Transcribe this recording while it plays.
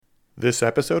This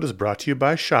episode is brought to you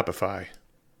by Shopify.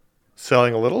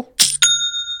 Selling a little?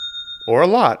 Or a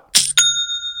lot?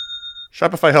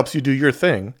 Shopify helps you do your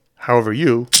thing, however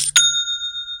you.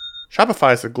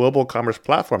 Shopify is a global commerce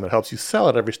platform that helps you sell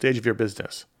at every stage of your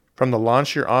business. From the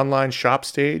launch your online shop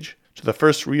stage, to the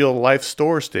first real-life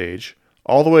store stage,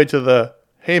 all the way to the,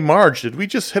 hey Marge, did we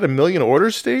just hit 1 million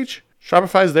orders stage?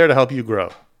 Shopify is there to help you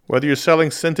grow. Whether you're selling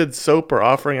scented soap or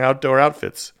offering outdoor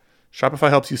outfits,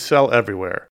 Shopify helps you sell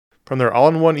everywhere. From their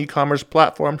all-in-one e-commerce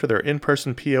platform to their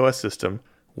in-person POS system,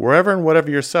 wherever and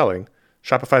whatever you're selling,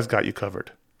 Shopify's got you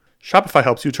covered. Shopify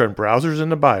helps you turn browsers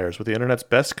into buyers with the internet's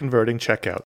best converting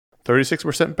checkout,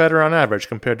 36% better on average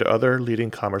compared to other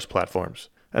leading commerce platforms.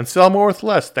 And sell more with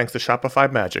less thanks to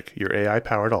Shopify Magic, your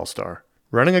AI-powered all-star.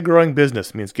 Running a growing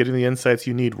business means getting the insights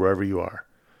you need wherever you are.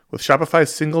 With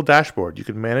Shopify's single dashboard, you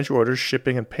can manage orders,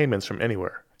 shipping, and payments from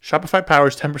anywhere. Shopify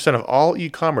powers 10% of all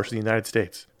e-commerce in the United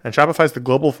States. And Shopify's the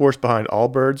global force behind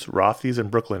Allbirds, Rothy's,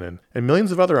 and Brooklinen, and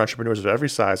millions of other entrepreneurs of every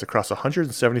size across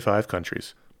 175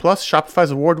 countries. Plus,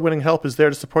 Shopify's award-winning help is there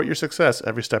to support your success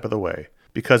every step of the way.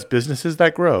 Because businesses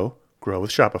that grow, grow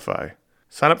with Shopify.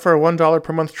 Sign up for a $1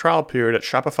 per month trial period at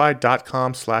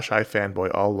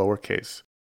shopify.com/ifanboy, all lowercase.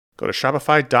 Go to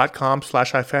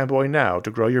shopify.com/ifanboy now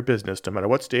to grow your business no matter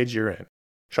what stage you're in.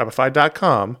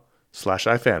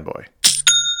 Shopify.com/ifanboy.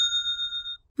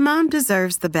 Mom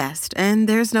deserves the best, and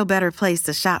there's no better place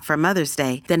to shop for Mother's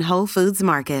Day than Whole Foods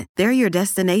Market. They're your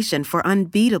destination for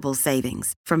unbeatable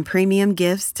savings, from premium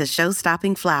gifts to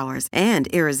show-stopping flowers and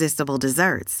irresistible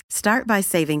desserts. Start by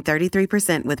saving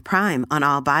 33% with Prime on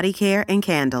all body care and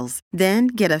candles. Then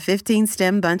get a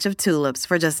 15-stem bunch of tulips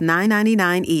for just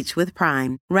 $9.99 each with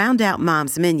Prime. Round out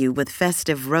Mom's menu with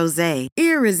festive rosé,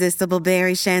 irresistible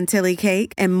berry chantilly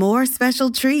cake, and more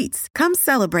special treats. Come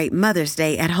celebrate Mother's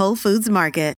Day at Whole Foods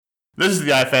Market. This is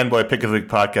the iFanboy Pick of the Week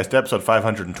podcast, episode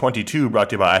 522, brought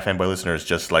to you by iFanboy listeners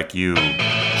just like you.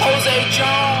 Jose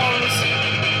Jones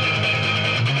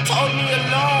told me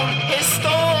alone his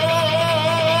story.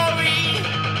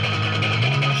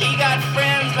 He got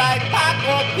friends like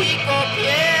Paco, Pico,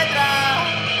 Piedra,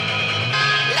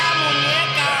 La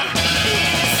Muñeca.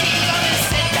 He's gonna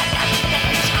sit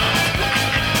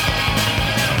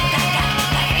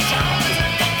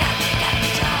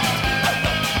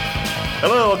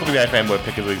Hello, welcome to the iFanboy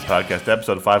Pick of the Week podcast,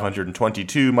 episode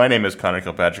 522. My name is Connor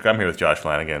Kilpatrick. I'm here with Josh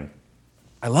Flanagan.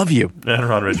 I love you. And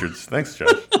Ron Richards. Thanks, Josh.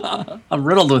 I'm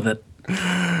riddled with it.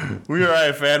 We are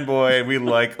iFanboy. We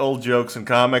like old jokes and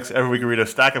comics. Every week we read a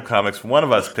stack of comics. One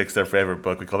of us picks their favorite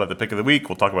book. We call that the Pick of the Week.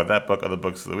 We'll talk about that book, other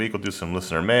books of the week. We'll do some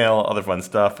listener mail, other fun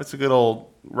stuff. It's a good old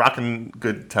rockin'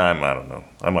 good time. I don't know.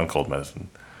 I'm on cold medicine.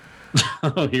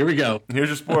 Here we go. Here's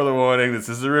your spoiler warning. This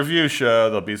is a review show.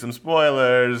 There'll be some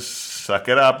spoilers. Suck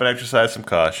it up and exercise some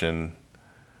caution.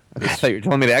 I thought you were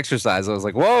telling me to exercise. I was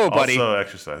like, whoa, buddy. Also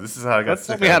exercise. This is how I got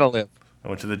sick. Tell me how to live. I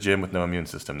went to the gym with no immune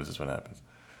system. This is what happens.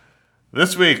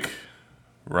 This week,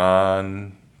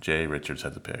 Ron J. Richards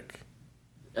had the pick.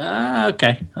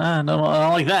 Okay. I don't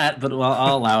like that, but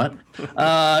I'll allow it.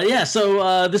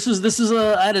 So this is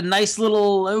I had a nice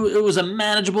little. It was a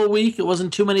manageable week. It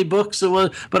wasn't too many books.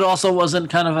 But it also wasn't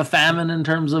kind of a famine in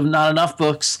terms of not enough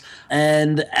books.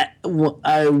 And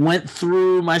I went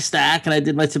through my stack and I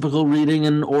did my typical reading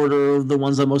in order of the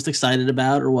ones I'm most excited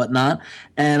about or whatnot.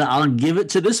 And I'll give it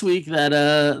to this week that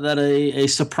a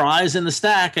surprise in the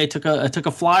stack. I took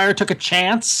a flyer, took a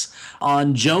chance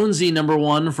on Jonesy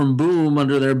 #1 from Boom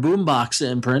under their Boombox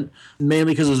imprint,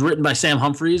 mainly because it was written by Sam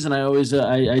Humphries, and I always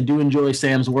I do enjoy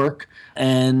Sam's work,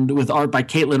 and with art by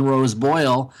Caitlin Rose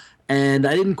Boyle, and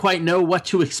I didn't quite know what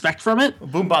to expect from it.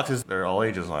 Boombox is their all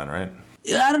ages line, right?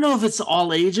 I don't know if it's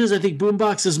all ages. I think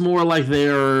Boombox is more like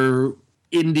their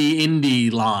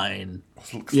indie line.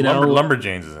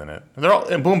 Lumberjanes is in it. They're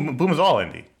all Boom is all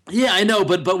indie. Yeah, I know,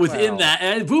 but within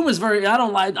that, Boom is very. I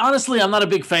don't like. Honestly, I'm not a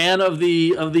big fan of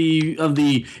the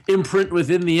imprint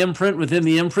within the imprint within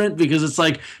the imprint, because it's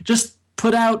like, just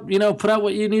put out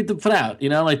what you need to put out.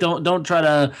 Like don't try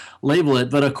to label it.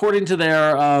 But according to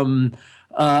their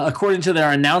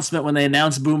announcement when they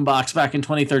announced Boombox back in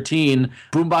 2013,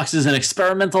 Boombox is an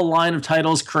experimental line of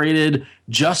titles created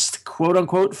just quote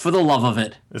unquote for the love of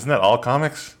it. Isn't that all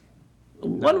comics?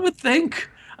 One would think.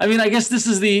 I mean, I guess this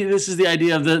is the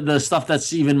idea of the stuff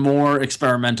that's even more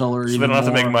experimental, or so even they don't have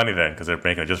to make money then, because they're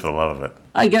making it just for the love of it.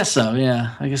 I guess so.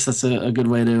 Yeah, I guess that's a good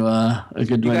way to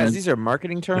These are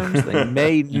marketing terms. They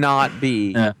may not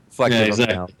be reflective of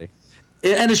reality.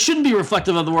 And it shouldn't be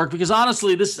reflective of the work, because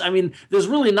honestly, there's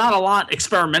really not a lot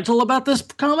experimental about this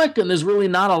comic, and there's really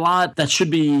not a lot that should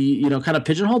be kind of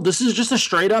pigeonholed. This is just a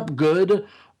straight up good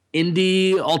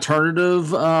indie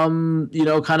alternative,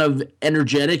 kind of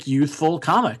energetic, youthful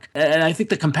comic. And I think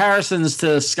the comparisons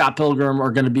to Scott Pilgrim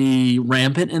are going to be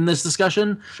rampant in this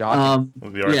discussion. Shocking.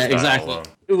 Exactly.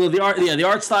 Well, the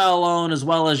art style alone, as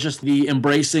well as just the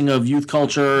embracing of youth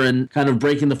culture and kind of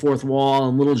breaking the fourth wall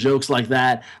and little jokes like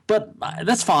that. But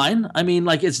that's fine. I mean,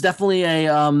 like, it's definitely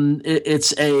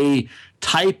it's a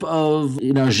type of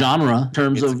genre in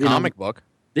terms of comic book.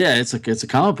 Yeah, it's a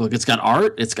comic book. It's got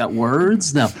art. It's got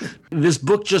words. Now, this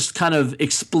book just kind of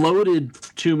exploded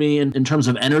to me in terms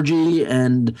of energy,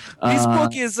 and this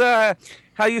book is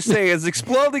how you say is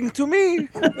exploding to me.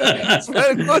 It's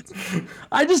very good.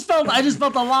 I just felt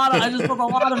a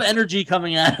lot of energy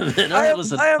coming out of it. I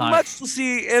have much to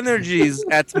see energies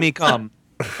at me come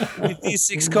with these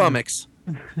 6 comics.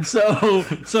 So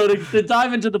to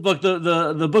dive into the book,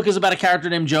 the book is about a character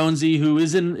named Jonesy who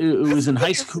is in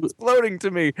high school. It's exploding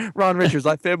to me. Ron Richards,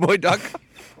 fanboy.com.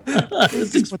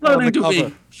 It's exploding to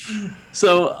me.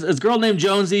 So it's a girl named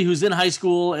Jonesy who's in high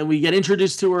school, and we get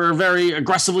introduced to her very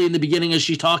aggressively in the beginning as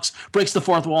she breaks the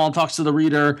fourth wall and talks to the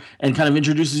reader and kind of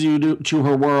introduces you to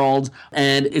her world.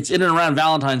 And it's in and around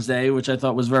Valentine's Day, which I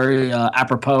thought was very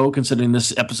apropos considering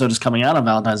this episode is coming out on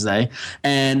Valentine's Day.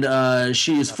 And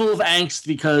she is full of angst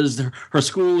because her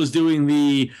school is doing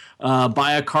the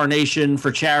buy a carnation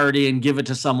for charity and give it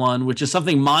to someone, which is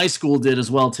something my school did as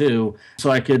well too.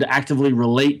 So I could actively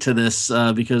relate to this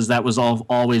because that was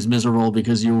always miserable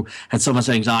because you had so much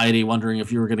anxiety wondering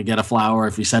if you were going to get a flower,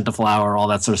 if you sent a flower, all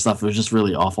that sort of stuff. It was just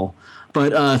really awful.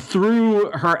 But through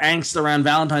her angst around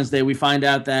Valentine's Day, we find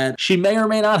out that she may or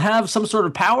may not have some sort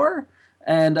of power.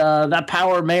 And that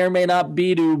power may or may not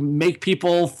be to make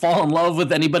people fall in love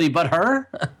with anybody but her.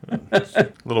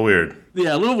 A little weird.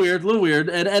 Yeah, a little weird.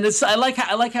 And it's I like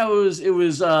how it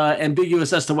was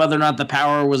ambiguous as to whether or not the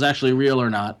power was actually real or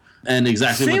not. And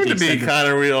exactly seemed what to be kind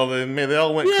of real. They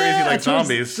all went crazy like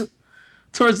zombies.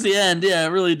 Towards the end, yeah, it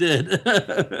really did.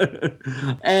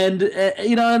 And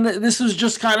and this was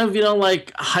just kind of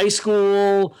like high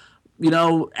school,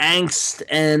 angst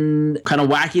and kind of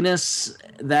wackiness.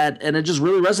 And it just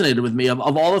really resonated with me. Of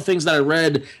all the things that I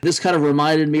read, this kind of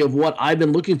reminded me of what I've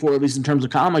been looking for, at least in terms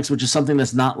of comics, which is something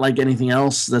that's not like anything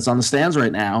else that's on the stands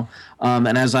right now.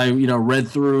 And as I read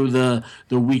through the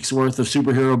week's worth of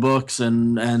superhero books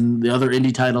and the other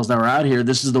indie titles that were out here,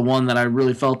 this is the one that I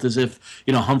really felt as if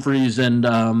Humphreys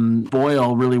and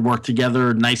Boyle really worked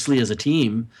together nicely as a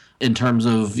team in terms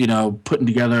of putting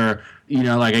together.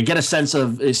 I get a sense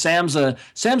of Sam's a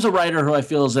writer who I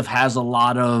feel as if has a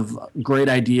lot of great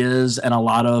ideas and a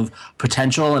lot of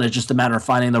potential, and it's just a matter of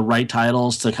finding the right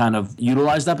titles to kind of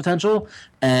utilize that potential.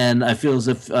 And I feel as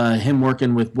if him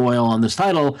working with Boyle on this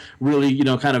title really,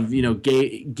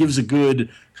 gives a good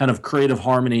kind of creative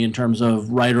harmony in terms of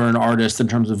writer and artist, in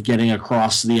terms of getting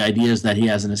across the ideas that he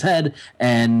has in his head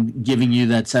and giving you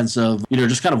that sense of,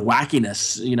 just kind of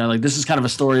wackiness. This is kind of a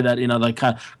story that, like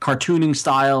kind of cartooning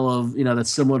style of,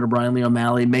 that's similar to Brian Lee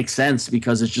O'Malley makes sense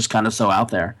because it's just kind of so out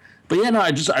there. But yeah, no,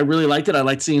 I really liked it. I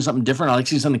liked seeing something different. I like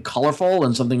seeing something colorful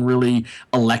and something really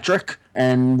electric.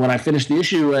 And when I finished the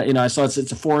issue, I saw it's a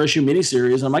 4-issue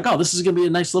miniseries. And I'm like, oh, this is going to be a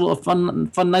nice little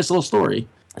fun, nice little story.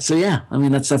 So yeah, I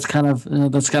mean that's kind of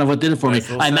what did it for me.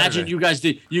 I imagine you guys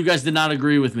did not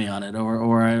agree with me on it,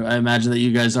 or I imagine that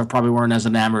you guys probably weren't as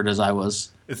enamored as I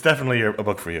was. It's definitely a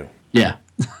book for you. Yeah.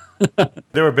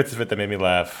 There were bits of it that made me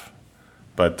laugh,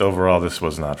 but overall this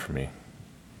was not for me.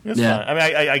 It's fine. I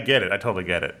mean, I get it. I totally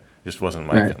get it. It just wasn't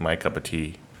my cup of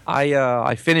tea.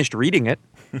 I finished reading it.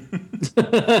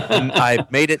 And I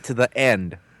made it to the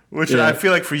end. Which I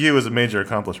feel like for you is a major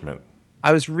accomplishment.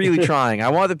 I was really trying. I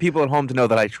want the people at home to know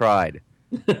that I tried.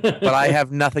 But I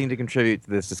have nothing to contribute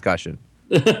to this discussion.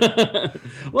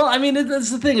 Well, I mean, that's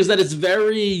the thing, is that it's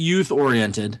very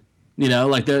youth-oriented.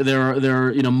 Like there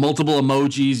are multiple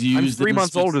emojis used. I'm 3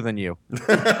 months older than you.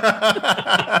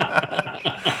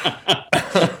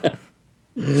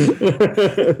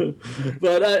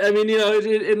 But I mean,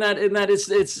 in that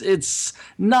it's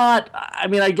not. I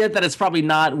mean, I get that it's probably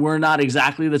not. We're not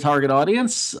exactly the target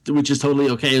audience, which is totally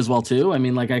okay as well too. I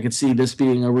mean, like I could see this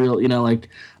being a real,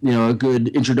 a good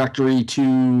introductory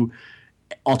to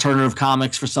alternative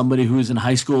comics for somebody who's in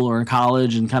high school or in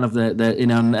college, and kind of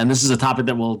and this is a topic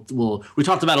that we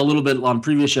talked about a little bit on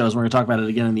previous shows. We're going to talk about it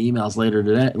again in the emails later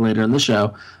in this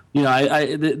show.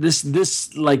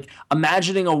 This like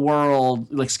imagining a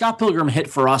world like Scott Pilgrim hit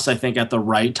for us, I think, at the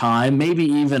right time, maybe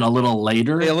even a little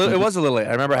later. It was a little late.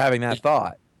 I remember having that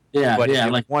thought. Yeah, but yeah,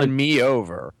 it won me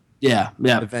over. Yeah.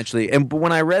 Eventually, but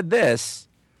when I read this,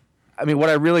 I mean, what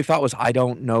I really thought was, I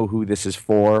don't know who this is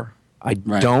for. I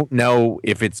don't know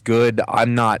if it's good.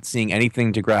 I'm not seeing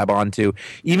anything to grab onto,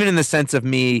 even in the sense of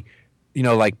me,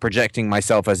 like projecting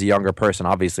myself as a younger person.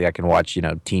 Obviously, I can watch,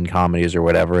 teen comedies or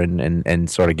whatever and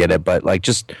sort of get it. But like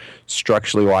just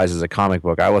structurally wise as a comic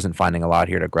book, I wasn't finding a lot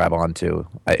here to grab onto.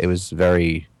 It was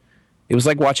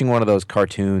like watching one of those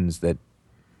cartoons that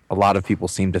a lot of people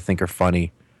seem to think are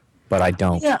funny, but I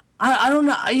don't. Yeah, I don't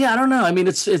know. Yeah, I don't know. I mean,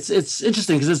 it's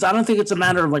interesting because I don't think it's a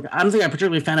matter of like I don't think I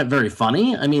particularly found it very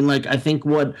funny. I mean, like I think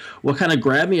what kind of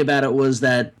grabbed me about it was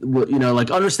that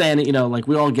like understanding like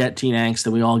we all get teen angst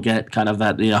and we all get kind of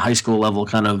that high school level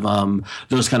kind of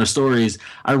those kind of stories.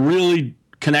 I really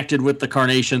connected with the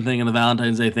carnation thing and the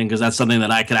Valentine's Day thing because that's something that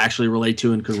I could actually relate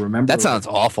to and could remember. That sounds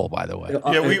awful, by the way.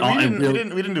 Yeah, we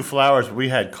didn't do flowers, but we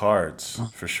had cards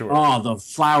for sure. Oh, the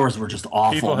flowers were just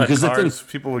awful. People had cards.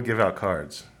 People would give out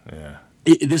cards. Yeah.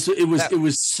 It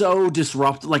was so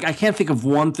disruptive. Like I can't think of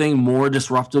one thing more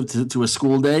disruptive to a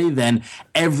school day than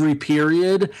every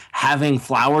period having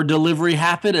flower delivery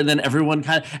happen, and then everyone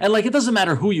and like it doesn't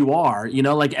matter who you are,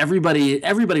 like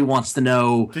everybody wants to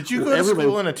know. Did you go to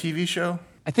school in a TV show?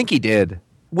 I think he did.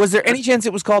 Was there any chance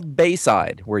it was called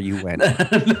Bayside where you went?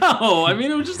 No, I mean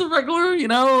it was just a regular, It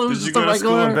was Did you just go a to regular.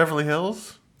 school in Beverly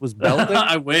Hills? Was Belding?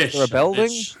 I wish. Or a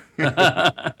Belding?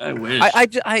 I wish.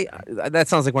 I that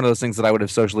sounds like one of those things that I would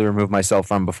have socially removed myself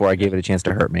from before I gave it a chance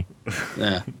to hurt me.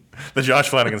 Yeah. The Josh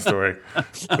Flanagan story.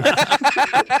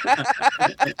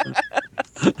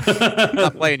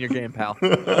 Not playing your game, pal.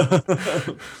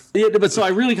 Yeah, but so I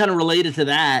really kind of related to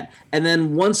that, and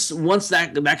then once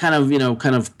that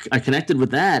kind of I connected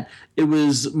with that, it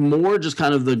was more just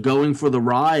kind of the going for the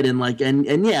ride and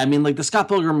yeah, I mean like the Scott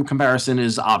Pilgrim comparison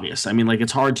is obvious. I mean like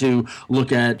it's hard to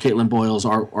look at Caitlin Boyle's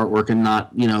artwork and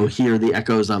not hear the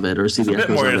echoes of it or see the echoes of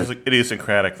it. It's a bit more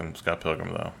idiosyncratic than Scott Pilgrim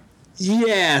though.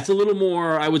 Yeah, it's a little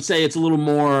more. I would say it's a little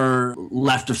more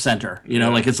left of center.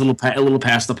 Like it's a little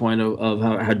past the point of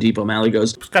how deep O'Malley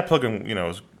goes. Scott Pilgrim,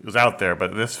 was out there,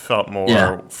 but this felt more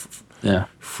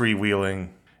freewheeling.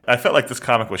 I felt like this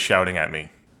comic was shouting at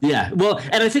me. Yeah, well,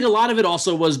 and I think a lot of it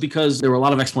also was because there were a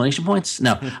lot of explanation points.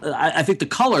 No, I think the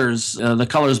colors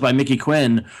by Mickey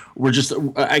Quinn were just.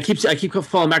 I keep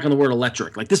falling back on the word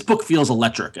electric. Like this book feels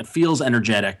electric. It feels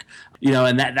energetic.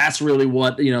 And that's really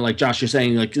what like Josh, you're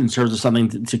saying, like in terms of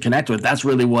something to connect with. That's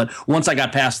really what. Once I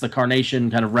got past the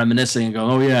carnation, kind of reminiscing and going,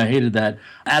 oh yeah, I hated that.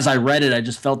 As I read it, I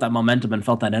just felt that momentum and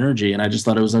felt that energy, and I just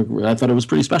thought it was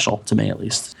pretty special to me at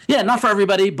least. Yeah, not for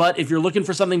everybody, but if you're looking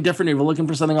for something different, if you're looking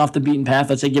for something off the beaten path,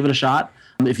 I'd say give it a shot.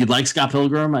 If you'd like Scott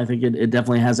Pilgrim, I think it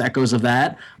definitely has echoes of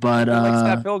that. But like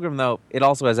Scott Pilgrim, though, it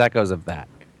also has echoes of that.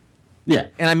 Yeah,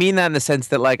 and I mean that in the sense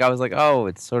that like I was like, oh,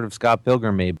 it's sort of Scott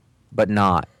Pilgrim-y, but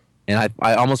not. And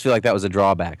I almost feel like that was a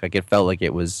drawback. Like it felt like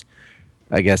it was,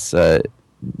 I guess, sort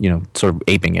of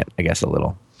aping it, I guess, a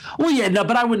little. Well, yeah, no,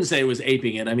 but I wouldn't say it was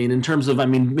aping it. I mean, in terms of,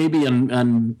 maybe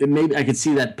maybe I could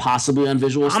see that possibly on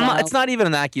visual style. It's not even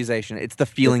an accusation. It's the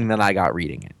feeling that I got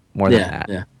reading it more than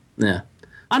that. Yeah.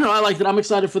 I don't know. I like that. I'm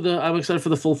excited for the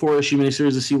full 4-issue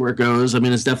miniseries to see where it goes. I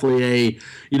mean, it's definitely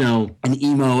an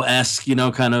emo-esque,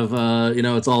 kind of,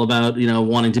 it's all about,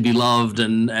 wanting to be loved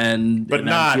and but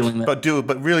not,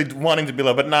 but really wanting to be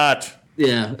loved, but not.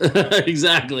 Yeah,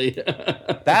 exactly.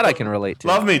 That I can relate to.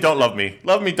 Love me, don't love me.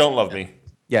 Love me, don't love me.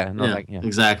 Yeah,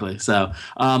 exactly. So,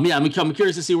 I'm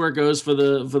curious to see where it goes for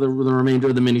the remainder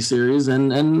of the miniseries,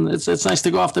 and it's nice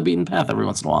to go off the beaten path every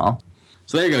once in a while.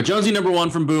 So there you go, Jonesy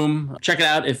 #1 from Boom. Check it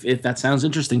out if that sounds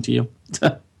interesting to you.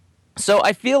 So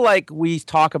I feel like we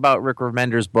talk about Rick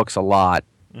Remender's books a lot,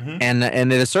 and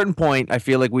at a certain point, I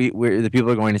feel like the people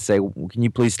are going to say, well, "Can you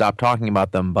please stop talking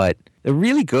about them?" But they're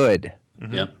really good.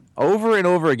 Mm-hmm. Yep. Over and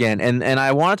over again, and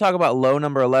I want to talk about Low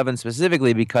number 11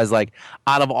 specifically because, like,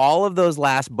 out of all of those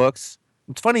last books,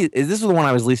 what's funny is this was the one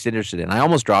I was least interested in. I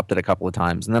almost dropped it a couple of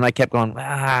times, and then I kept going,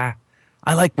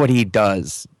 I like what he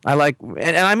does. I like,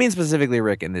 and I mean specifically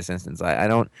Rick in this instance. I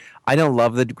don't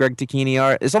love the Greg Tacchini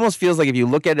art. It almost feels like if you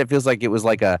look at it, it feels like it was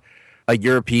like a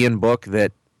European book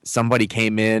that somebody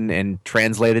came in and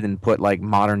translated and put like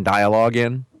modern dialogue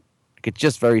in. It's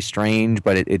just very strange,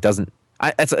 but it doesn't.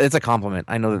 It's a compliment.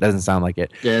 I know that doesn't sound like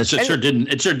it. Yeah, it sure didn't.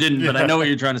 It sure didn't. But I know what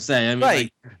you're trying to say. I mean,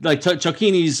 right. like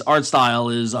Tacchini's art style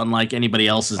is unlike anybody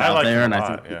else's out there, and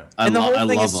I think I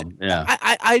love them.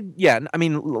 Yeah, I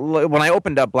mean, when I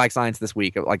opened up Black Science this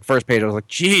week, like first page, I was like,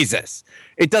 Jesus,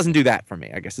 it doesn't do that for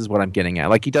me. I guess is what I'm getting at.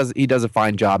 Like he does a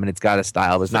fine job, and it's got a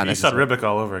style, but it's not necessarily. You said Ribic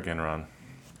all over again, Ron.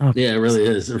 Oh, yeah, it really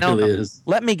is. It really is.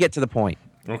 Let me get to the point.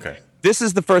 Okay. This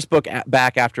is the first book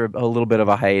back after a little bit of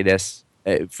a hiatus.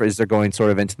 As they're going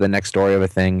sort of into the next story of a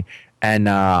thing, and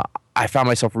I found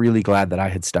myself really glad that I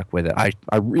had stuck with it. I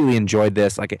really enjoyed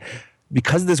this. Like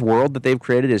because this world that they've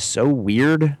created is so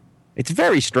weird. It's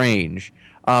very strange.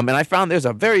 And I found there's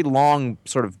a very long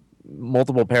sort of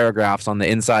multiple paragraphs on the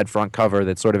inside front cover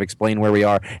that sort of explain where we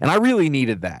are. And I really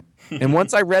needed that. And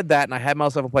once I read that and I had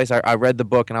myself a place, I read the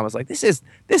book and I was like, this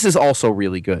is also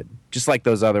really good, just like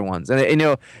those other ones. And you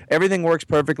know, everything works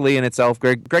perfectly in itself.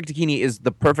 Greg Tacchini is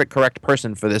the correct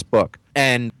person for this book.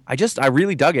 And I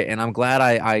really dug it. And I'm glad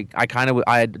I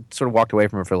had sort of walked away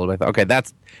from it for a little bit. I thought, okay,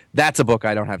 that's a book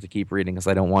I don't have to keep reading because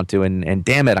I don't want to. And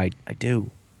damn it, I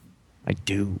do.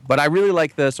 But I really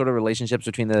like the sort of relationships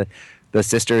between the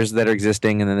sisters that are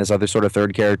existing, and then this other sort of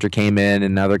third character came in,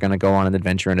 and now they're going to go on an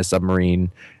adventure in a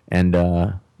submarine. And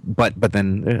but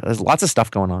then there's lots of stuff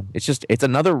going on. It's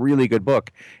another really good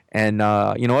book, and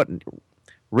you know what?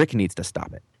 Rick needs to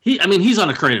stop it. He's on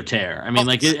a creative tear.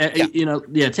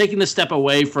 Taking the step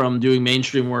away from doing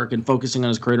mainstream work and focusing on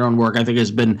his creator-owned work, I think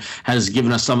has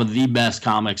given us some of the best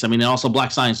comics. I mean, also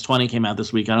Black Science 20 came out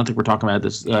this week. I don't think we're talking about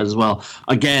this as well.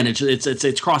 Again,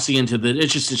 it's crossing into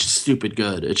it's just stupid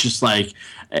good. It's just like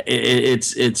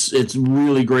it's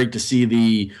really great to see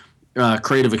the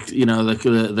creative,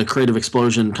 the creative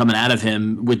explosion coming out of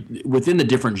him within the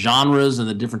different genres and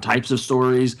the different types of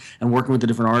stories, and working with the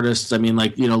different artists. I mean,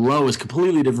 Low is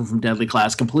completely different from Deadly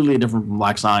Class, completely different from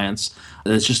Black Science.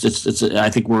 It's I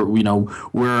think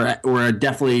we're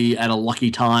definitely at a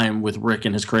lucky time with Rick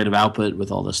and his creative output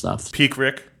with all this stuff. Peak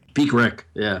Rick,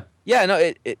 yeah. Yeah, no,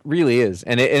 it really is,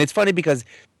 and it's funny because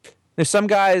there's some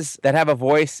guys that have a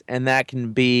voice and that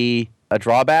can be a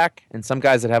drawback, and some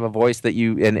guys that have a voice that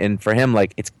and for him,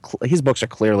 like, his books are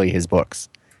clearly his books.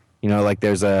 You know, like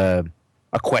there's a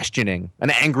questioning, an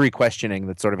angry questioning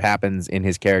that sort of happens in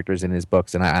his characters in his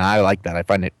books, and I like that. I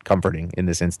find it comforting in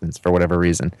this instance for whatever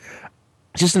reason.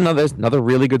 Just another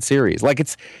really good series. Like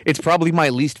it's probably my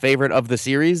least favorite of the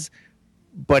series,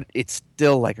 but it's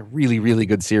still like a really, really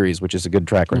good series, which is a good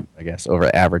track record, I guess, over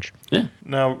average. Yeah.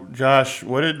 Now, Josh,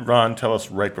 what did Ron tell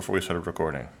us right before we started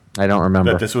recording? I don't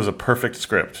remember. That this was a perfect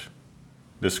script.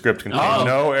 The script contained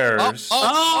no errors.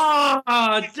 Oh,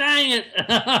 dang it.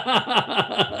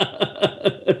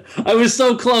 I was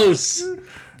so close.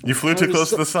 You flew too close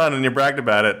to the sun and you bragged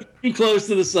about it. Too close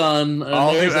to the sun.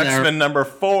 All new X-Men number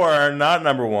 4, not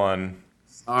number 1.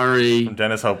 Sorry. From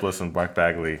Dennis Hopeless and Mark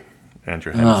Bagley,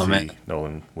 Andrew Hennessy,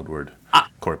 Nolan Woodward,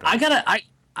 Corbin.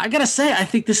 I gotta say, I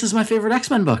think this is my favorite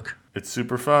X-Men book. It's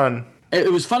super fun.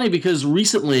 It was funny because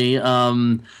recently,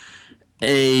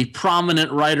 a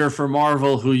prominent writer for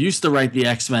Marvel who used to write the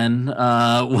X-Men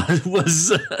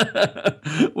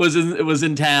was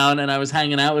in town, and I was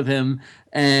hanging out with him,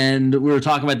 and we were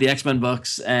talking about the X-Men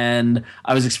books, and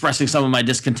I was expressing some of my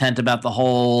discontent about the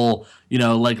whole,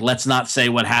 let's not say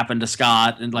what happened to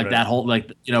Scott, and that whole,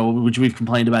 which we've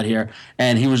complained about here.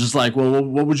 And he was just like, well,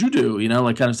 what would you do?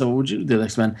 Kind of stuff. What would you do,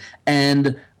 X-Men?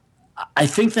 And I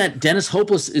think that Dennis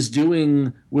Hopeless is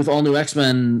doing with All New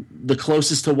X-Men the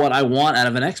closest to what I want out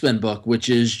of an X-Men book, which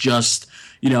is just,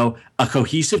 a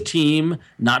cohesive team,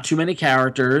 not too many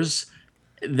characters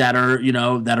that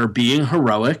are being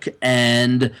heroic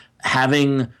and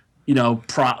having,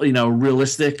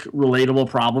 realistic, relatable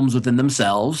problems within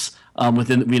themselves,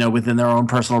 within their own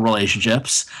personal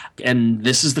relationships. And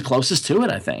this is the closest to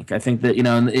it, I think. I think that,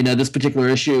 this particular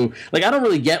issue, I don't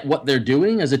really get what they're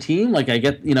doing as a team. I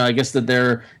guess that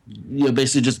they're,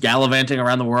 basically just gallivanting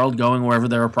around the world, going wherever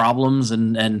there are problems.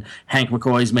 And Hank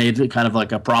McCoy's made kind of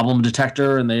like a problem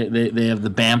detector, and they have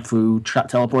the BAMF who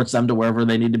teleports them to wherever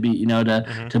they need to be,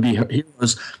 to be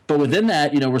heroes. But within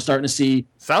that, we're starting to see.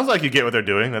 Sounds like you get what they're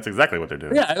doing. That's exactly what they're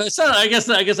doing. Yeah, so I guess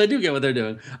I do get what they're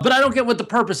doing, but I don't get what the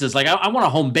purpose is. I want a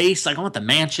home base. I want the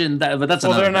mansion. But that's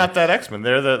they're not that X-Men.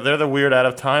 They're the weird out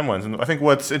of time ones. And I think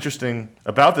what's interesting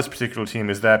about this particular team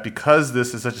is that because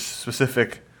this is such a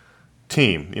specific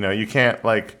team, you can't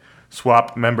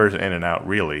swap members in and out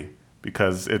really,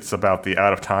 because it's about the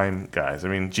out of time guys. I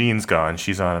mean, Jean's gone;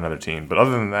 she's on another team. But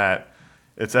other than that,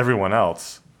 it's everyone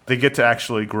else. They get to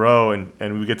actually grow,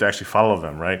 and we get to actually follow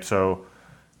them, right? So.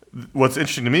 What's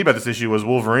interesting to me about this issue was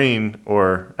Wolverine,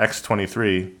 or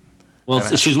X-23. Well,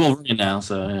 she's Wolverine now,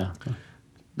 so yeah.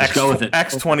 Let's go with it.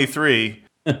 X-23.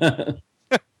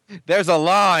 There's a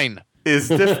line. Is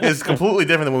completely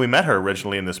different than when we met her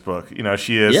originally in this book.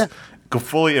 She is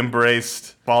fully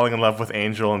embraced falling in love with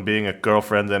Angel and being a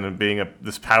girlfriend and being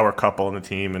this power couple in the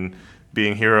team and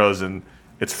being heroes, and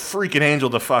it's freaking Angel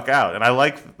the fuck out. And I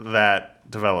like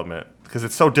that development because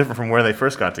it's so different from where they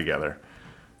first got together.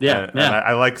 Yeah, and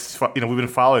I like, we've been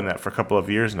following that for a couple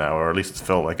of years now, or at least it's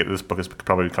felt like it. This book is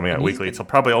probably coming out weekly. It's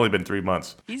probably only been 3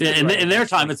 months. In their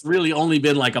time, it's really only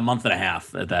been like a month and a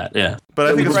half at that. Yeah, but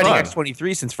I think it's writing fun.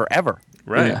 X-23 since forever.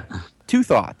 Right. Yeah. 2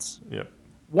 thoughts. Yep.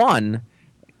 one,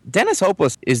 Dennis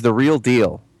Hopeless is the real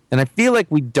deal, and I feel like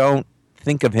we don't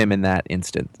think of him in that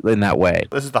way.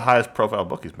 This is the highest profile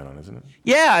book he's been on, isn't it?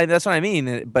 Yeah, that's what I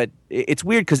mean. But it's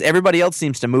weird because everybody else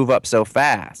seems to move up so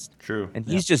fast. True. And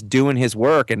he's just doing his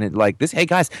work, and this. Hey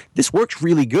guys, this works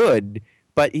really good,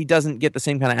 but he doesn't get the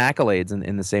same kind of accolades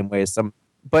in the same way as some.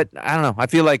 But I don't know. I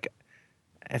feel like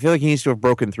he needs to have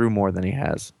broken through more than he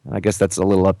has. I guess that's a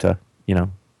little up to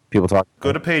people talk.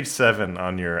 Go to page 7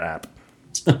 on your app.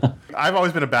 I've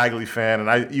always been a Bagley fan,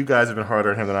 and you guys have been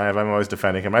harder on him than I have. I'm always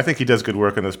defending him. I think he does good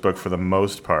work in this book for the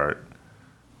most part.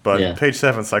 But page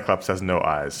 7, Cyclops has no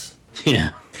eyes.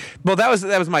 Yeah. Well, that was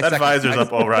my that second. visor's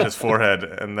up over on his forehead,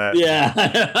 and that. Yeah.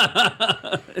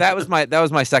 that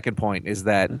was my second point. Is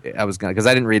that I was gonna, because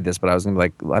I didn't read this, but I was gonna be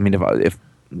like, I mean, if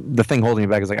the thing holding me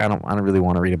back is like, I don't really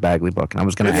want to read a Bagley book, and I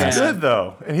was gonna ask. It's good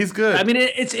though, and he's good. I mean,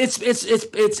 it's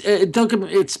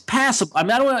passable. I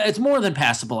mean, it's more than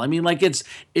passable. I mean, like it's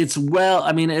well.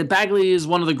 I mean, Bagley is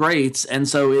one of the greats, and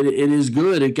so it is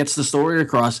good. It gets the story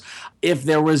across. If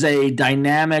there was a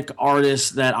dynamic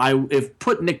artist that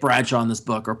put Nick Bradshaw on this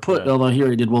book, or although here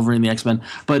he did Wolverine the X-Men,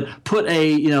 but put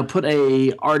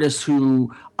a artist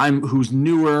who's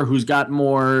newer, who's got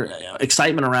more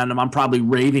excitement around him, I'm probably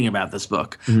raving about this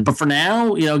book. Mm-hmm. But for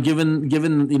now, given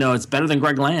it's better than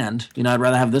Greg Land. I'd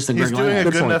rather have this than Greg Land. He's doing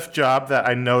a good enough job that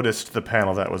I noticed the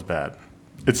panel that was bad.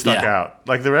 It stuck out.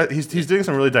 Like he's doing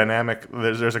some really dynamic.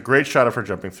 There's a great shot of her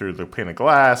jumping through the pane of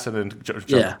glass and then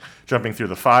jumping through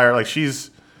the fire. Like he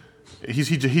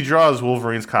draws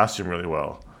Wolverine's costume really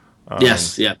well.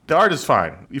 Yes, yeah. The art is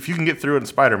fine. If you can get through it in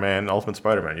Spider-Man, Ultimate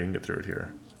Spider-Man, you can get through it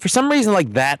here. For some reason,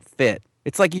 like that fit.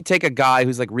 It's like you take a guy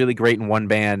who's like really great in one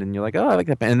band, and you're like, oh, I like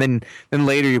that band, and then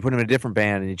later you put him in a different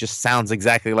band, and he just sounds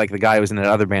exactly like the guy who was in that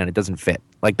other band. It doesn't fit.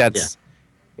 Like that's. Yeah.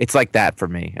 It's like that for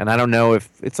me, and I don't know if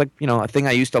it's like a thing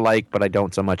I used to like, but I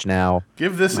don't so much now.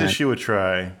 Give this issue a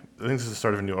try. I think this is the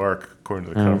start of a new arc, according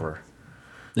to the cover.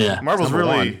 Yeah, Marvel's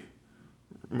really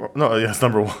no. Yeah, it's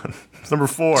number 1. It's number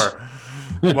 4.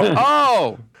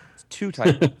 Oh, it's 2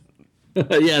 typos.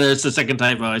 Yeah, there's the second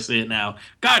typo. I see it now.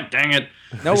 God dang it!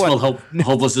 No I one spelled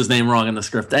Hopeless's name wrong in the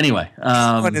script. Anyway,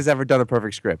 no one has ever done a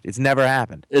perfect script. It's never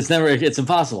happened. It's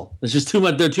impossible. There's just too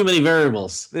much. There are too many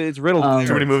variables. It's riddled.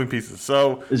 Too many moving pieces.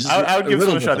 So I would give this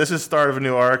a shot. This is the start of a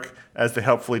new arc, as they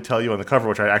helpfully tell you on the cover,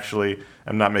 which I actually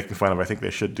am not making fun of. I think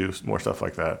they should do more stuff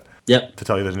like that. Yep. To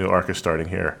tell you that a new arc is starting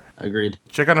here. Agreed.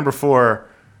 Check out number 4.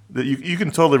 You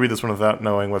can totally read this one without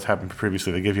knowing what's happened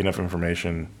previously. They give you enough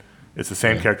information. It's the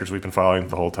same characters we've been following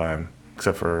the whole time,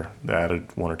 except for the added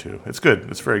 1 or 2. It's good.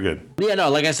 It's very good. Yeah, no,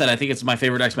 like I said, I think it's my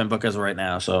favorite X-Men book as of right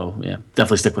now. So yeah,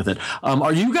 definitely stick with it.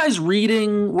 Are you guys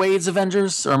reading Wade's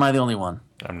Avengers, or am I the only one?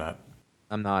 I'm not.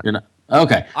 You're not.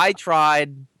 Okay. I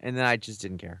tried, and then I just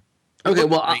didn't care. Okay,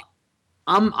 well,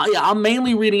 I'm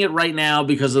mainly reading it right now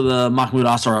because of the Mahmoud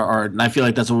Asrar art, and I feel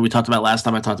like that's what we talked about last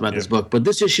time I talked about this book. But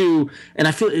this issue, and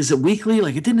I feel, is it weekly?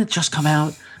 Like, didn't it just come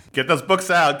out? Get those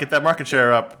books out. Get that market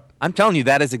share up. I'm telling you,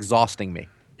 that is exhausting me.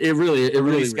 It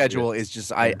really schedule is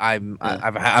just I'm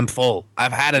full.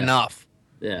 I've had enough.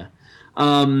 Yeah.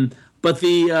 But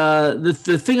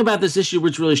the thing about this issue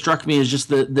which really struck me is just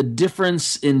the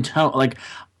difference in tone. Like,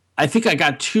 I think I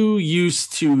got too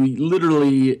used to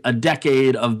literally a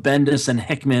decade of Bendis and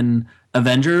Hickman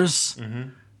Avengers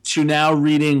to now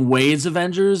reading Wade's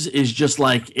Avengers is just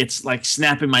like, it's like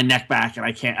snapping my neck back, and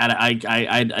I can't.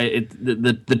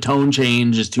 The tone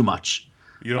change is too much.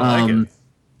 You don't like it?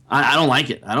 I don't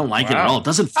like it. I don't like it at all. It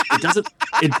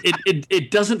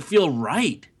doesn't feel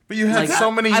right. But you had so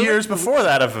many years before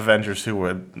that of Avengers who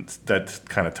were that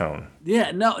kind of tone. Yeah,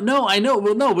 no, I know.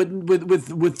 Well, no, with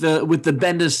the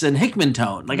Bendis and Hickman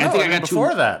tone. Like, no, I think I got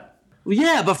before that.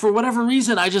 Yeah, but for whatever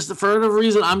reason,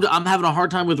 I'm having a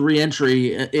hard time with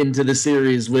re-entry into the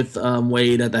series with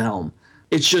Wade at the helm.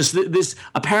 It's just this.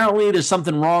 Apparently, there's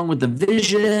something wrong with the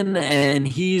Vision, and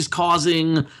he's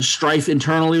causing strife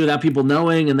internally without people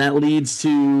knowing, and that leads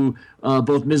to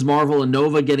both Ms. Marvel and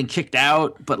Nova getting kicked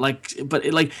out. But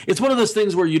it's one of those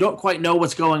things where you don't quite know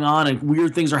what's going on, and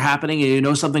weird things are happening, and you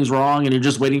know something's wrong, and you're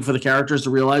just waiting for the characters to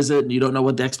realize it, and you don't know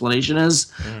what the explanation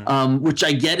is. Which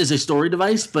I get is a story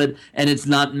device, and it's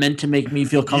not meant to make me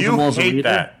feel comfortable as a reader.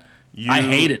 That. I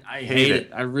hate it. I hate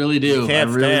it. I really do. You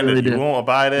can't stand it. You won't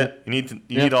abide it. You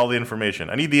need all the information.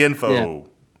 I need the info. Yeah.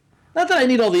 Not that I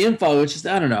need all the info. It's just,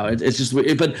 I don't know. It's just,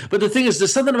 but the thing is,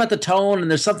 there's something about the tone, and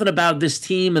there's something about this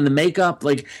team and the makeup.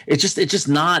 Like, it's just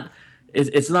not.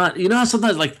 It's not. You know how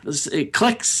sometimes like it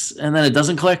clicks and then it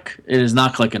doesn't click. It is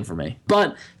not clicking for me.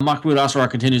 But Mahmoud Asrar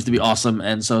continues to be awesome,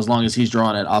 and so as long as he's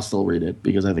drawing it, I'll still read it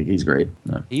because I think he's great.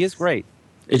 Yeah. He is great.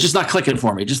 It's just not clicking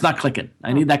for me. Just not clicking.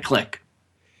 I need that click.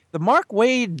 The Mark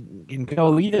Waid can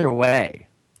go either way.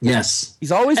 Yes.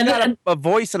 He's always And got that- a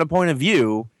voice and a point of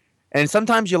view, and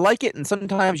sometimes you like it and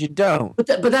sometimes you don't.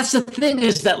 But that's the thing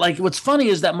is that, like, what's funny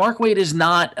is that Mark Waid is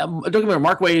not, don't get me wrong,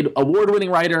 Mark Waid, award-winning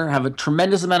writer, have a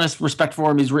tremendous amount of respect for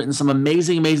him. He's written some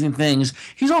amazing things.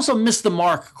 He's also missed the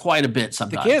mark quite a bit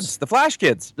sometimes. The Flash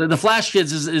kids. The Flash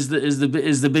Kids is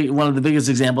the big one of the biggest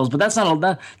examples, but that's not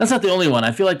the only one.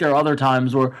 I feel like there are other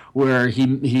times where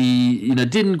he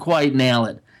didn't quite nail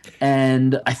it,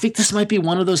 and I think this might be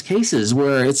one of those cases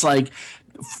where it's like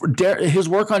his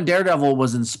work on Daredevil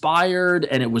was inspired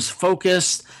and it was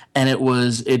focused and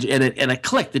it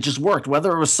clicked. It just worked.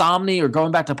 Whether it was Somni or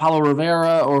going back to Paulo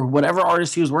Rivera or whatever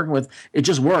artist he was working with, it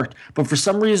just worked. But for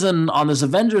some reason on this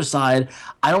Avengers side,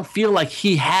 I don't feel like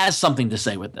he has something to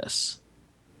say with this.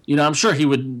 I'm sure he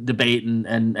would debate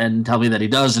and tell me that he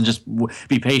does and just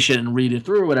be patient and read it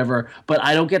through or whatever. But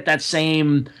I don't get that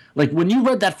same, like, when you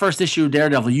read that first issue of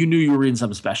Daredevil, you knew you were reading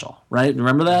something special, right?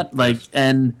 Remember that? Like,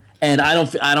 and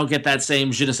I don't get that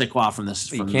same je ne sais quoi from this.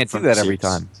 You can't do that every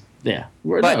time. Yeah.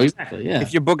 But no, exactly. Yeah.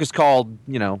 If your book is called,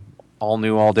 all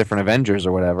new, all different Avengers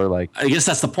or whatever, like, I guess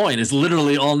that's the point. It's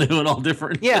literally all new and all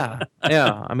different. yeah.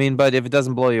 I mean, but if it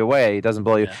doesn't blow you away, it doesn't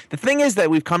blow you. Yeah. The thing is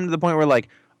that we've come to the point where, like,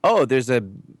 oh, there's a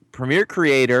premier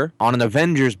creator on an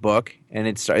Avengers book, and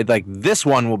it's like, this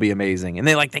one will be amazing, and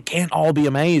they can't all be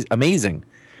amazing.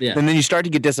 Yeah. And then you start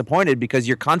to get disappointed because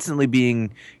you're constantly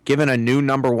being given a new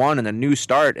number one and a new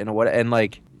start and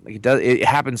it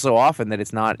happens so often that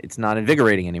it's not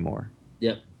invigorating anymore.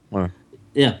 Yep. Well,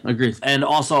 Yeah, agreed. And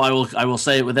also, I will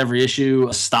say it with every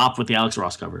issue: stop with the Alex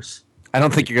Ross covers. I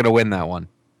don't think you're going to win that one.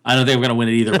 I don't think we're going to win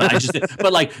it either. But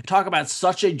but like, talk about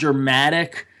such a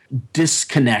dramatic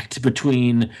disconnect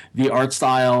between the art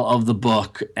style of the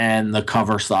book and the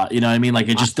cover style. You know what I mean? Like,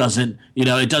 it just doesn't.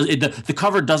 The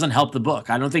cover doesn't help the book.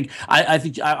 I don't think. I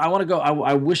think I want to go.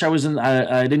 I wish I was in.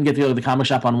 I didn't get to go to the comic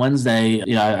shop on Wednesday.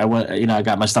 I went. I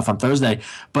got my stuff on Thursday.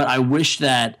 But I wish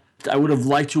that I would have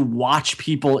liked to watch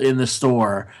people in the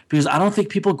store, because I don't think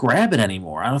people grab it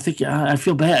anymore. I don't think I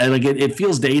feel bad. Like, it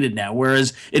feels dated now,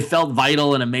 whereas it felt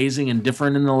vital and amazing and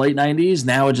different in the late 90s.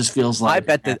 Now it just feels like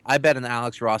I bet an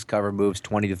Alex Ross cover moves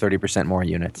 20 to 30% more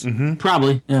units. Mm-hmm.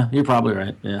 Probably. Yeah, you're probably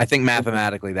right. Yeah. I think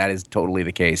mathematically that is totally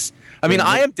the case. I mean,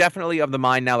 I am definitely of the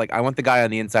mind now, like, I want the guy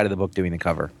on the inside of the book doing the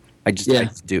cover. I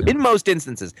just do. In most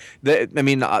instances.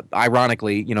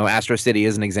 Ironically, Astro City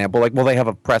is an example. Like, well, they have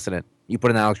a precedent. You put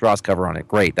an Alex Ross cover on it.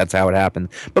 Great. That's how it happened.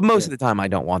 But most of the time, I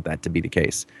don't want that to be the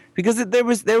case. Because there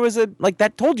was a, like,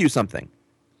 that told you something.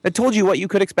 That told you what you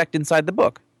could expect inside the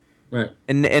book. Right.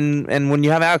 And when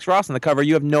you have Alex Ross on the cover,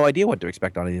 you have no idea what to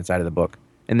expect on the inside of the book.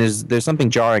 And there's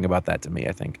something jarring about that to me,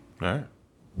 I think. All right.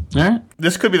 All right.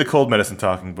 This could be the cold medicine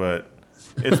talking, but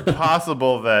it's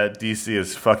possible that DC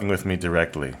is fucking with me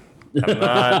directly. I'm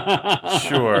not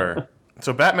sure.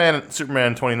 So Batman and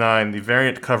Superman 29, the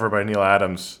variant cover by Neil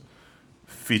Adams,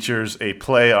 features a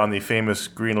play on the famous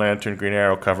Green Lantern, Green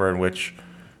Arrow cover in which,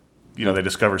 they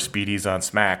discover Speedy's on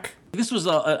Smack. This was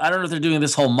I don't know if they're doing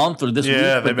this whole month or this week.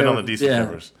 Yeah, they've been on the DC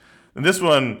covers. And this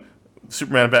one,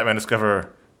 Superman and Batman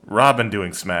discover Robin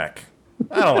doing Smack.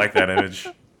 I don't like that image.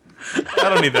 I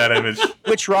don't need that image.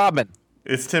 Which Robin?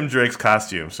 It's Tim Drake's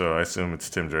costume, so I assume it's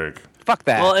Tim Drake. Fuck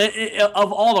that. Well,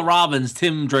 of all the Robins,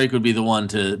 Tim Drake would be the one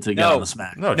to get on the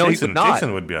Smack. No, he would not.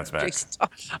 Jason would be on Smack.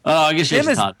 I guess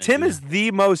Jason Todd. Tim is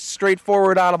the most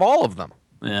straightforward out of all of them.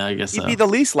 Yeah, I guess He'd so. be the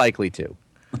least likely to.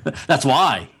 That's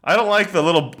why. I don't like the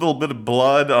little bit of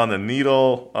blood on the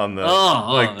needle, on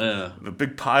the the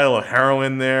big pile of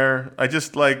heroin there. I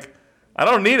just I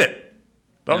don't need it.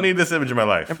 Don't need this image in my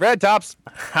life. And Brad Tops.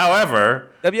 However,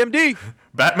 WMD.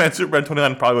 Batman Superman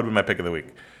 29 probably would be my pick of the week.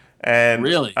 And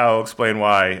really? I'll explain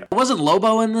why. Wasn't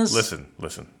Lobo in this? Listen.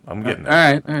 I'm getting there.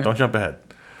 All right. Don't jump ahead.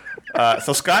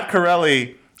 So Scott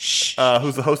Corelli,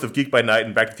 who's the host of Geek by Night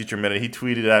and Back to the Future Minute, he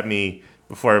tweeted at me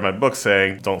before I read my book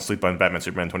saying, don't sleep on Batman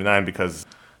Superman 29 because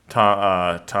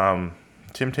Tom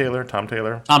Taylor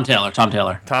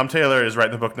is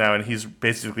writing the book now, and he's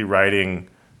basically writing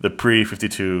the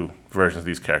pre-52 versions of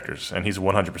these characters, and he's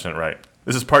 100% right.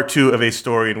 This is part 2 of a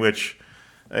story in which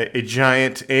a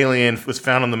giant alien was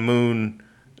found on the moon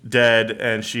dead,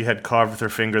 and she had carved with her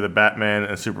finger the Batman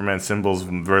and Superman symbols,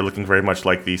 looking very much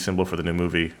like the symbol for the new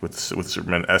movie with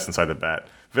Superman S inside the bat.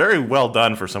 Very well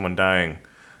done for someone dying,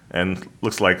 and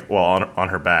looks like, on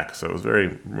her back. So it was very,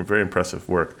 very impressive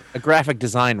work. A graphic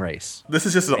design race. This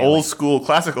is just an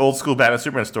classic old school Batman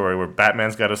Superman story where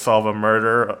Batman's got to solve a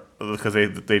murder because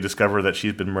they discover that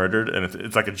she's been murdered, and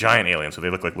it's like a giant alien, so they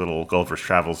look like little Gulliver's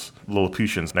Travels,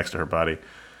 Lilliputians next to her body.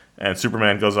 And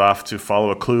Superman goes off to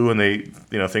follow a clue,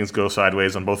 and things go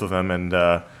sideways on both of them, and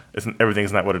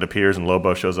everything's not what it appears, and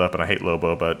Lobo shows up, and I hate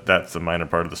Lobo, but that's a minor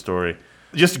part of the story.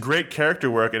 Just great character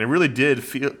work, and it really did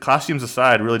feel, costumes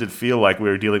aside, really did feel like we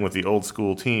were dealing with the old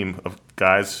school team of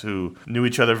guys who knew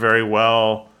each other very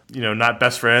well, not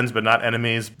best friends, but not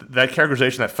enemies. That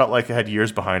characterization that felt like it had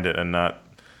years behind it and not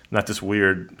this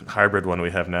weird hybrid one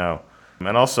we have now.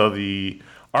 And also the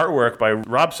artwork by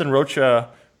Robson Rocha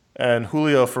and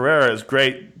Julio Ferreira is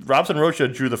great. Robson Rocha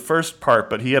drew the first part,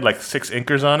 but he had like 6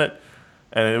 inkers on it,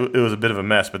 and it was a bit of a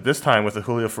mess. But this time with the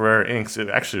Julio Ferreira inks, it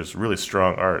actually was really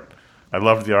strong art. I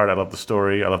loved the art. I loved the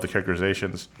story. I loved the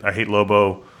characterizations. I hate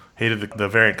Lobo. Hated the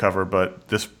variant cover, but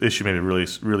this issue made me really,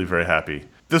 really very happy.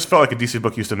 This felt like a DC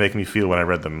book used to make me feel when I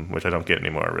read them, which I don't get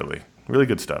anymore, really. Really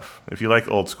good stuff. If you like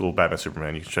old school Batman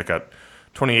Superman, you can check out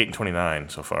 28 and 29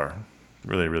 so far.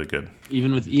 Really, really good.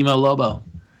 Even with Emo Lobo.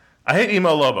 I hate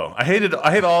Emo Lobo. I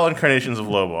hate all incarnations of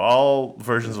Lobo. All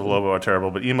versions of Lobo are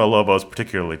terrible, but Emo Lobo is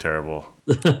particularly terrible.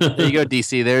 There you go,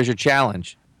 DC. There's your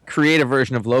challenge. Create a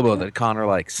version of Lobo that Connor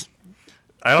likes.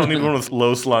 I don't need one with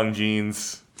low-slung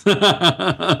jeans.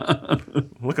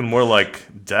 Looking more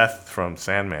like Death from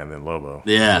Sandman than Lobo.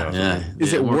 Yeah.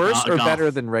 Is it worse or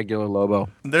better than regular Lobo?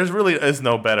 There's really is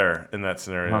no better in that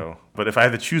scenario. But if I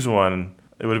had to choose one,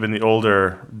 it would have been the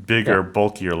older, bigger,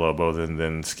 bulkier Lobo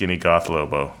than skinny goth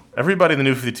Lobo. Everybody in the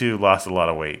New 52 lost a lot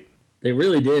of weight. They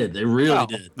really did. They really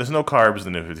did. There's no carbs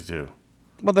in the New 52.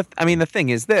 Well, the thing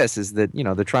is that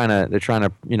they're trying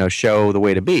to show the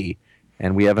way to be,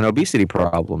 and we have an obesity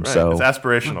problem. Right. So it's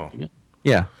aspirational.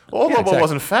 Yeah. Old Lobo exactly.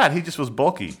 wasn't fat. He just was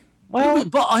bulky. Well,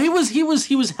 but he was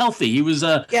healthy. He was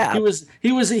with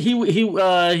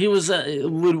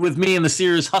me in the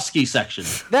Sears Husky section.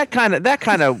 that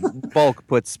kind of bulk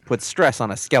puts stress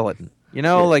on a skeleton.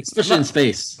 Like especially in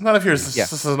space. Not if you're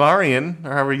Zanarian,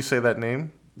 or however you say that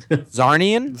name.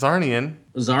 Zarnian.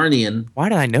 Zarnian. Why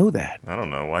did I know that? I don't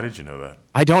know. Why did you know that?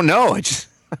 I don't know. I just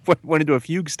went into a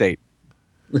fugue state.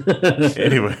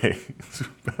 Anyway,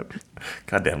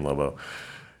 goddamn Lobo.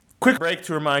 Quick break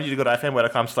to remind you to go to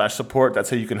ifanboy.com/support. That's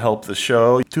how you can help the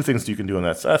show. 2 things you can do on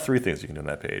that. 3 things you can do on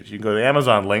that page. You can go to the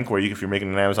Amazon link where if you're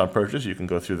making an Amazon purchase, you can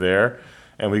go through there,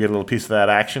 and we get a little piece of that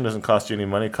action. Doesn't cost you any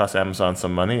money. It costs Amazon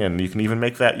some money, and you can even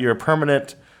make that your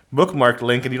permanent bookmarked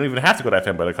link, and you don't even have to go to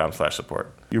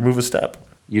ifanboy.com/support. You move a step.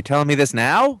 You're telling me this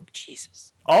now? Jesus.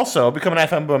 Also, become an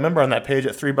iFanboy member on that page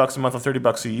at $3 a month or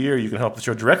 $30 a year. You can help the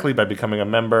show directly by becoming a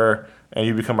member, and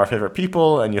you become our favorite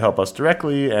people, and you help us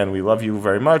directly, and we love you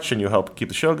very much, and you help keep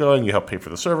the show going. You help pay for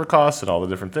the server costs and all the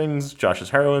different things. Josh's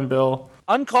heroin bill.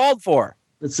 Uncalled for.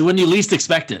 It's when you least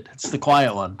expect it. It's the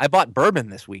quiet one. I bought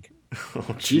bourbon this week.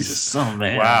 Oh, Jesus, oh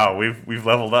man! Wow, we've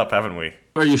leveled up, haven't we?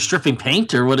 Are you stripping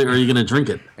paint, or what? Are you going to drink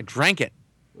it? I drank it.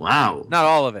 Wow! Not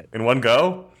all of it. In one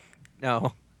go?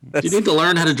 No. Do you need to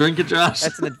learn how to drink it, Josh?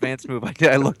 That's an advanced move.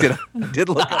 I looked it up. I did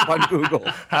look up on Google.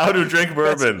 How to drink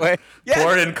bourbon.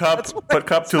 Pour it in cup, put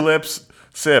cup to lips,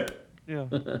 sip. Yeah.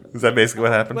 Is that basically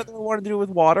what happened? Whether I wanted to do it with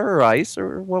water or ice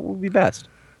or what would be best.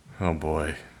 Oh,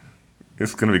 boy.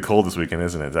 It's going to be cold this weekend,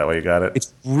 isn't it? Is that why you got it?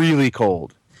 It's really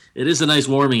cold. It is a nice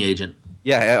warming agent.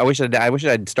 Yeah, I wish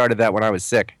I'd started that when I was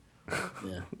sick.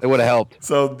 Yeah. It would have helped.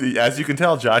 So, as you can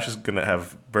tell, Josh is going to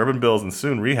have bourbon bills and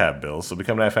soon rehab bills. So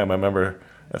become an iFanboy member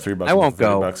at $3 I won't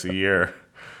go. $30 a year.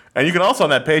 And you can also on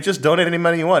that page just donate any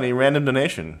money you want, any random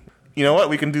donation. You know what?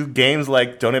 We can do games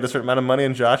like donate a certain amount of money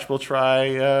and Josh will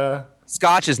try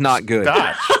Scotch is not good.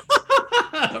 Scotch.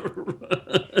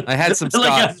 I had some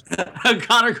scotch.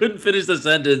 Connor couldn't finish the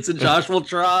sentence, and Josh will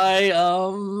try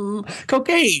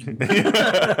cocaine.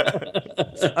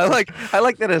 I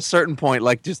like that at a certain point,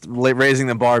 like just raising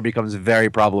the bar becomes very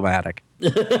problematic.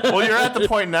 Well, you're at the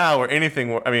point now where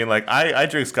anything. I mean, like I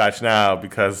drink scotch now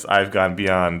because I've gone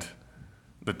beyond.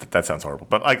 That sounds horrible,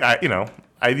 but like I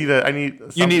need.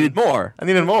 You needed more. I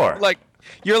needed more. Like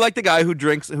you're like the guy who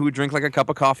drank like a cup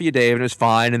of coffee a day and it was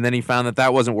fine, and then he found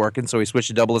that wasn't working, so he switched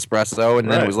to double espresso,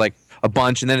 and then it was like a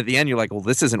bunch, and then at the end you're like, well,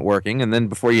 this isn't working, and then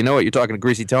before you know it, you're talking to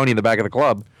Greasy Tony in the back of the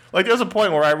club. Like there was a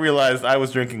point where I realized I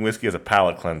was drinking whiskey as a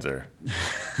palate cleanser.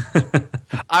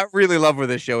 I really love where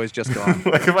this show has just gone.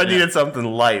 Like if I needed something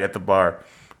light at the bar,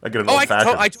 I get an old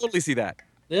fashioned. I totally see that.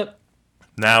 Yep.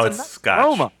 Now it's Scotch.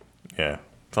 Roma. Yeah,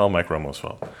 it's all Mike Romo's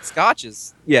fault. Scotch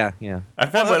is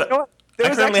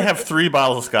I currently have 3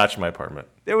 bottles of Scotch in my apartment.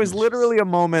 There was literally a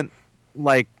moment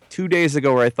like 2 days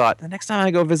ago where I thought, the next time I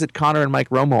go visit Connor and Mike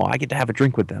Romo, I get to have a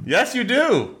drink with them. Yes, you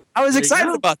do. I was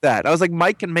excited about that. I was like,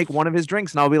 Mike can make one of his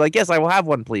drinks, and I'll be like, yes, I will have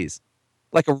one, please.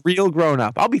 Like a real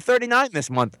grown-up. I'll be 39 this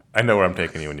month. I know where I'm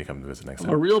taking you when you come to visit next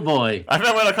time. A real boy.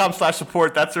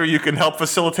 iFanboy.com/support. That's where you can help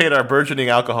facilitate our burgeoning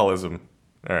alcoholism.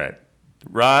 All right.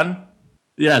 Ron?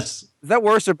 Yes. Is that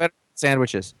worse or better than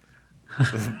sandwiches?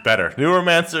 Better.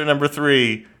 Neuromancer number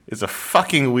 3 is a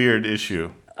fucking weird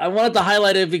issue. I wanted to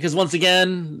highlight it because, once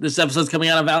again, this episode's coming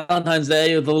out on Valentine's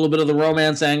Day with a little bit of the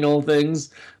romance angle of things.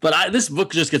 But this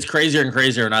book just gets crazier and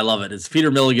crazier, and I love it. It's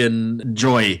Peter Milligan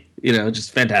joy,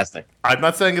 just fantastic. I'm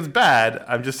not saying it's bad.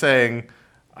 I'm just saying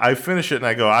I finish it and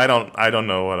I go, I don't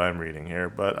know what I'm reading here,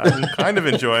 but I'm kind of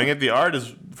enjoying it. The art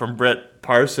is from Brett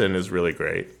Parson is really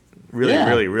great.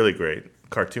 Really, really great.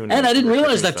 Cartoon. And I didn't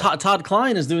realize that Todd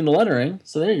Klein is doing the lettering,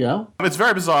 so there you go. It's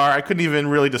very bizarre. I couldn't even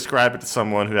really describe it to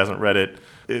someone who hasn't read it.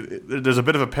 There's a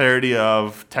bit of a parody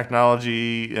of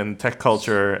technology and tech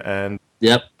culture and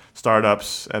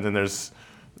startups, and then there's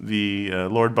the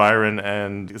Lord Byron,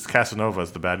 and it's Casanova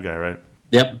is the bad guy, right?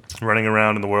 Yep. Running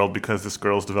around in the world because this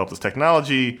girl's developed this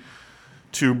technology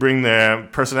to bring their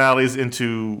personalities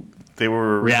into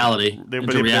reality. They're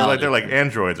like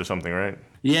androids or something, right?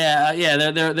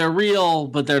 Yeah, they're real,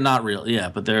 but they're not real. Yeah,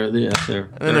 but they're and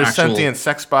then there's actual sentient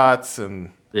sex bots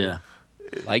and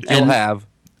like you'll have.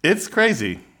 It's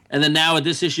crazy. And then now with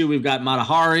this issue, we've got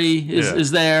Matahari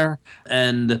is there,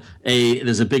 and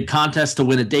there's a big contest to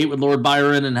win a date with Lord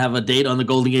Byron and have a date on the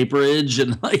Golden Gate Bridge,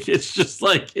 and it's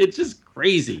just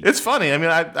crazy. It's funny. I mean,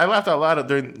 I laughed out loud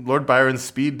during Lord Byron's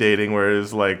speed dating, where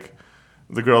it's like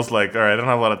the girl's like, "All right, I don't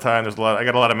have a lot of time. I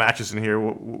got a lot of matches in here.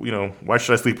 Why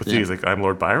should I sleep with you?" He's like, "I'm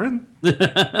Lord Byron."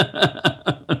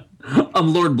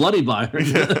 I'm Lord Bloody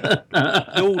Byron.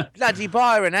 Lord Bloody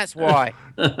Byron, that's why.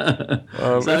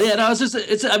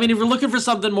 It's I mean, if you're looking for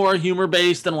something more humor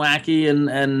based and wacky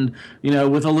and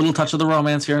with a little touch of the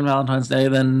romance here on Valentine's Day,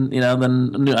 then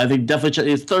I think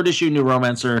definitely it's third issue New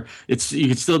Romancer.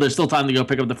 There's still time to go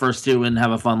pick up the first 2 and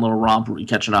have a fun little romp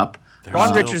catching up.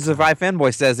 Ron Richards of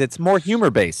iFanboy says it's more humor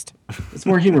based. It's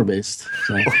more humor based.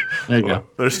 So there you go.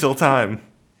 There's still time.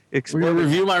 We're going to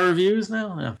review my reviews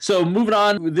now? Yeah. So moving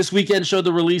on, this weekend showed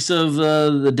the release of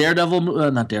the Deadpool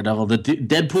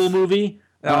movie.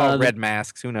 Red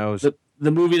Masks, who knows?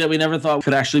 The movie that we never thought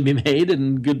could actually be made,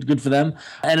 and good for them.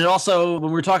 And it also,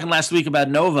 when we were talking last week about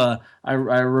Nova, I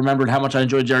remembered how much I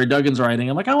enjoyed Jerry Duggan's writing.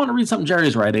 I'm like, I want to read something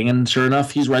Jerry's writing. And sure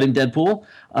enough, he's writing Deadpool.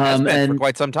 Has been for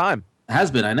quite some time. Has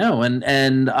been, I know,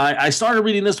 and I started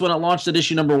reading this when it launched at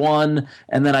issue number 1,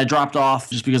 and then I dropped off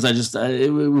just because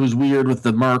it was weird with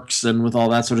the mercs and with all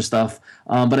that sort of stuff.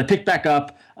 But I picked back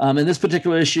up, and this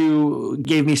particular issue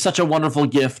gave me such a wonderful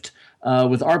gift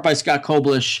with art by Scott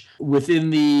Koblish. Within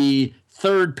the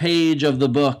 3rd page of the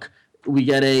book, we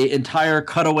get an entire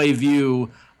cutaway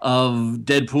view of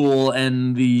Deadpool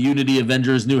and the Unity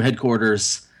Avengers new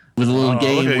headquarters with a little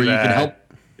game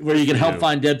where you can help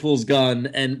find Deadpool's gun,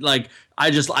 and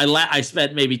I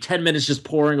spent maybe 10 minutes just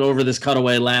poring over this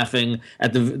cutaway, laughing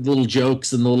at the little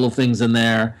jokes and the little things in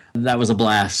there. That was a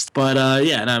blast. But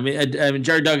I mean,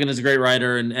 Jerry Duggan is a great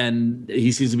writer, and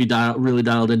he seems to be really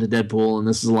dialed into Deadpool, and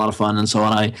this is a lot of fun. And so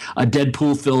on a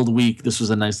Deadpool-filled week, this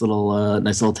was a nice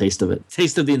little taste of it.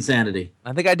 Taste of the insanity.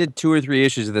 I think I did 2 or 3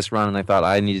 issues of this run, and I thought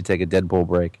I need to take a Deadpool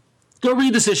break. Go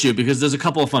read this issue because there's a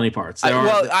couple of funny parts.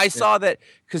 I saw that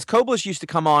because Koblish used to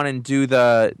come on and do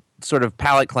the sort of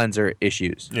palate cleanser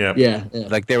issues. Yeah.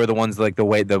 Like they were the ones like the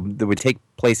way that would take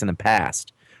place in the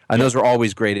past. And those were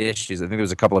always great issues. I think there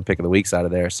was a couple of pick of the weeks out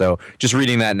of there. So just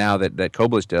reading that now that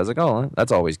Koblish did, I was like, oh,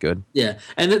 that's always good. Yeah,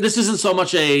 and this isn't so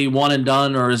much a one and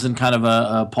done or isn't kind of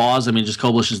a pause. I mean, just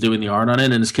Koblish is doing the art on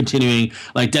it and it's continuing.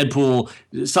 Like Deadpool,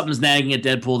 something's nagging at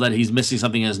Deadpool that he's missing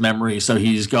something in his memory. So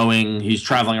he's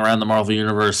traveling around the Marvel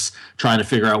Universe trying to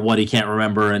figure out what he can't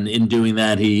remember. And in doing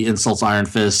that, he insults Iron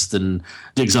Fist and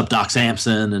digs up Doc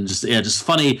Samson and just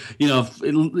funny.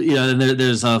 And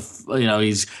there's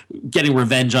he's getting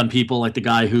revenge on people like the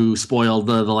guy who spoiled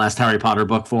the last Harry Potter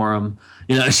book for him.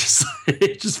 It's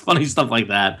just funny stuff like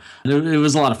that. And it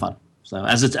was a lot of fun. So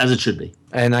as it should be.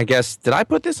 And I guess did I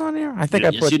put this on here? I think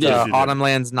I put Autumn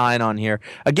Lands 9 on here.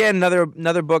 Again,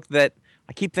 another book that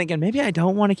I keep thinking maybe I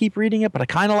don't want to keep reading it, but I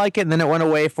kind of like it. And then it went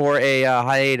away for a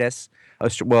hiatus.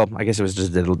 Well, I guess it was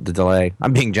just the delay.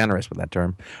 I'm being generous with that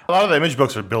term. A lot of the Image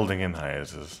books are building in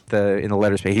hiatuses. In the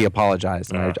letters page, he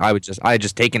apologized. And I had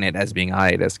just taken it as being a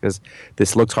hiatus because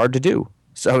this looks hard to do.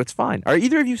 So it's fine. Are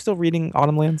either of you still reading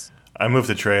Autumn Lands? I moved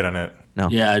the trade on it. No.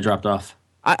 Yeah, I dropped off.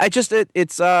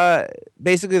 It's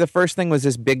basically the first thing was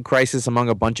this big crisis among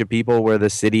a bunch of people where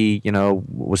the city,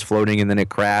 was floating and then it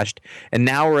crashed. And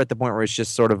now we're at the point where it's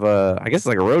just sort of I guess it's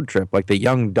like a road trip. Like the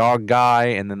young dog guy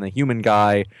and then the human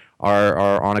guy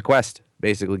are on a quest,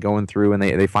 basically going through, and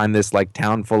they find this like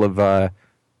town full of I'm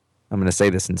going to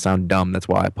say this and sound dumb, that's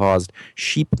why I paused,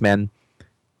 sheepmen.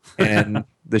 And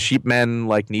the sheepmen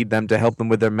like need them to help them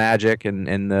with their magic, and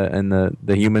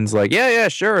the humans like, yeah,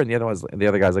 sure, and the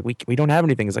other guy's like, we don't have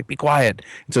anything. It's like, be quiet.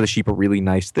 And so the sheep are really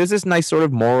nice. There's this nice sort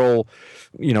of moral,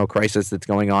 crisis that's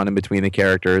going on in between the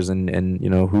characters, and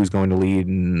who's going to lead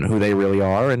and who they really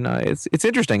are, and it's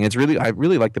interesting. I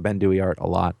really like the Ben Dewey art a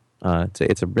lot.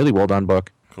 It's a really well done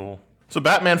book. Cool. So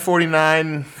Batman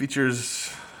 49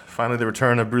 features finally the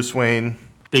return of Bruce Wayne.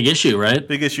 Big issue, right?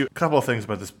 Big issue. A couple of things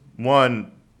about this.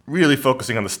 One, really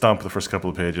focusing on the stump the first couple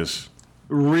of pages.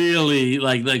 Really,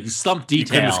 like stump detail. You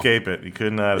couldn't escape it. You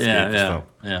could not escape the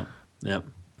stump. Yeah.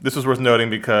 This was worth noting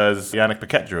because Yannick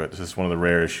Paquette drew it. This is one of the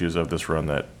rare issues of this run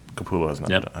that Capullo has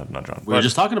not drawn. We were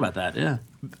just talking about that, yeah.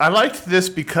 I liked this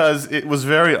because it was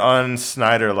very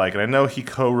un-Snyder-like, and I know he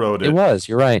co-wrote it. It was,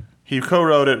 you're right. He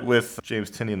co-wrote it with James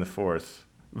Tynion IV.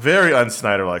 Very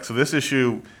un-Snyder-like. So this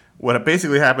issue, what it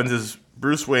basically happens is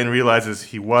Bruce Wayne realizes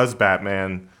he was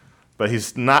Batman, but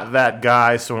he's not that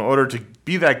guy. So in order to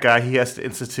be that guy, he has to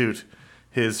institute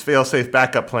his fail-safe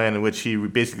backup plan in which he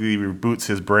basically reboots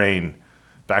his brain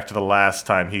back to the last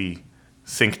time he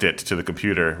synced it to the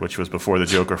computer, which was before the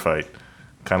Joker fight.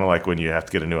 Kind of like when you have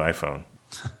to get a new iPhone.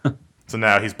 So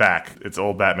now he's back. It's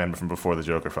old Batman from before the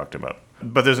Joker fucked him up.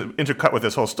 But there's an intercut with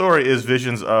this whole story is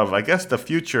visions of, I guess, the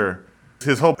future.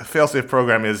 His whole failsafe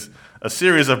program is a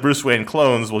series of Bruce Wayne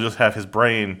clones will just have his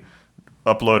brain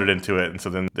uploaded into it, and so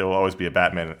then there will always be a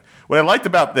Batman. What I liked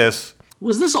about this...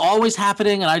 Was this always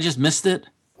happening and I just missed it?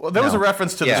 Well, there was a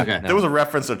reference to there was a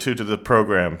reference or two to the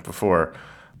program before.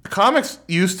 Comics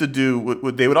used to do...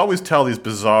 They would always tell these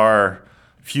bizarre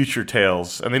future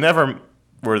tales, and they never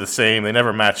were the same. They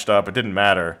never matched up. It didn't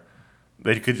matter.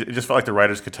 It just felt like the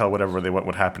writers could tell whatever they want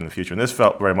would happen in the future. And this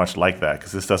felt very much like that,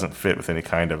 because this doesn't fit with any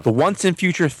kind of... The once in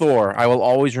future Thor, I will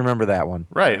always remember that one.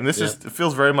 Right, and it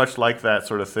feels very much like that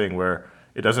sort of thing, where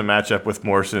it doesn't match up with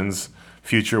Morrison's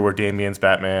future, where Damien's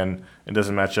Batman. It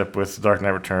doesn't match up with Dark Knight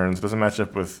Returns. It doesn't match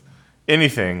up with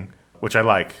anything, which I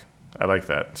like. I like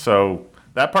that. So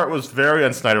that part was very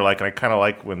un-Snyder-like, and I kind of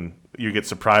like when you get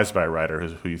surprised by a writer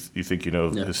who you think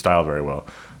his style very well.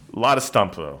 A lot of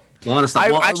stump, though. A lot of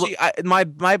stuff.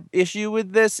 My issue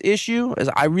with this issue is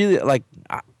I really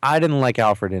I didn't like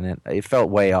Alfred in it. It felt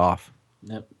way off.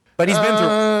 Yep. But he's been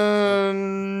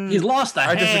through. He's lost a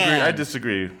hand. I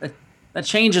disagree. That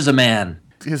changes a man.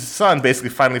 His son basically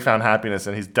finally found happiness,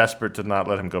 and he's desperate to not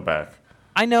let him go back.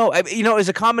 I know. It's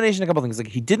a combination of a couple things. Like,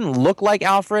 he didn't look like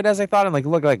Alfred as I thought, and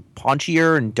looked like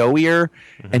paunchier and doughier,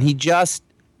 and he just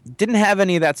didn't have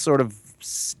any of that sort of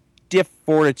stiff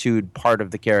fortitude part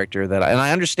of the character and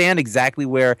I understand exactly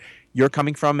where you're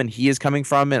coming from and he is coming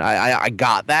from, and I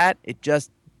got that. It just,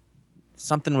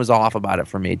 something was off about it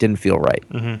for me. It didn't feel right.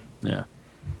 Mm-hmm. Yeah,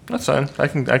 that's fine. I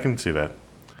can see that,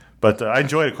 but I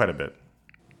enjoyed it quite a bit.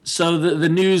 So the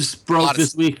news broke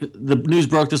this week. The news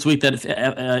broke this week that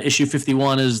issue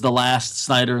 51 is the last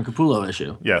Snyder and Capullo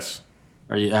issue. Yes.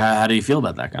 How do you feel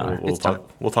about that, Connor?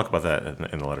 We'll talk about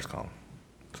that in the letters column.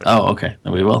 Oh, okay.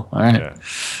 We will. All right.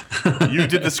 Yeah. You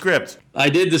did the script. I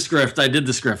did the script.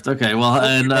 Okay. Well,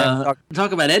 and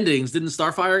talk about endings. Didn't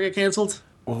Starfire get canceled?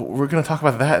 Well, we're going to talk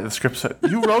about that. The script.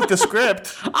 You wrote the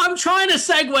script. I'm trying to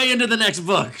segue into the next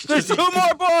book. There's 2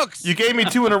 more books. You gave me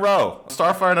 2 in a row.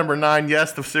 Starfire number 9.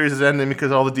 Yes, the series is ending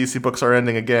because all the DC books are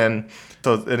ending again.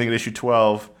 So it's ending at issue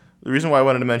 12. The reason why I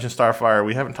wanted to mention Starfire,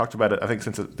 we haven't talked about it, I think,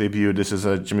 since it debuted. This is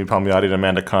a Jimmy Palmiotti and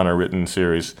Amanda Connor written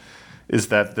series. Is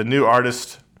that the new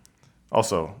artist...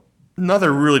 Also,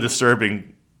 another really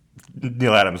disturbing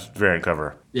Neil Adams variant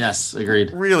cover. Yes,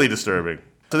 agreed. Really disturbing.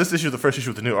 So this issue is the first issue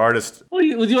with the new artist. Would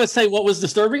you want to say what was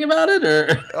disturbing about it?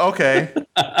 Or okay.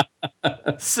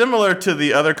 Similar to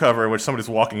the other cover in which somebody's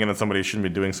walking in and somebody shouldn't be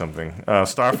doing something.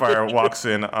 Starfire walks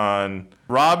in on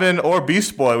Robin or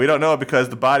Beast Boy. We don't know it because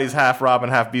the body's half Robin,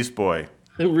 half Beast Boy.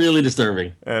 Really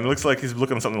disturbing. And it looks like he's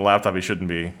looking at something on the laptop he shouldn't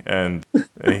be. And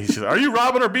he says, "Are you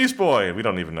Robin or Beast Boy?" We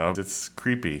don't even know. It's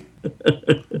creepy.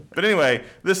 But anyway,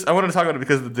 I wanted to talk about it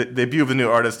because of the debut of the new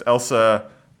artist, Elsa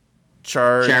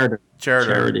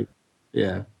Charity.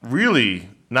 Yeah. Really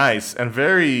nice and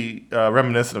very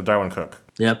reminiscent of Darwin Cook.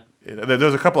 Yep.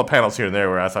 There's a couple of panels here and there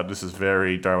where I thought this is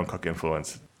very Darwin Cook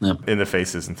influence in the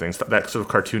faces and things. That sort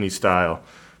of cartoony style.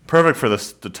 Perfect for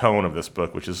the tone of this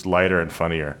book, which is lighter and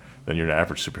funnier than your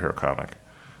average superhero comic.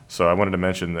 So I wanted to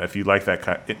mention that if you like that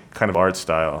kind of art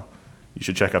style, you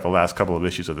should check out the last couple of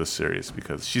issues of this series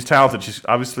because she's talented. She's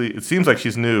obviously, it seems like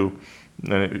she's new,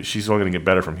 and she's only going to get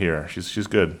better from here. She's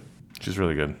good. She's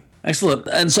really good. Excellent.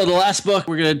 And so the last book,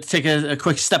 we're going to take a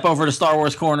quick step over to Star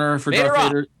Wars Corner for Darth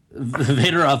Vader.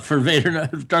 Vader up for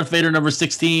Darth Vader number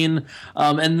 16.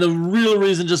 And the real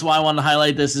reason just why I wanted to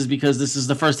highlight this is because this is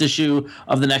the first issue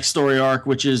of the next story arc,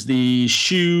 which is the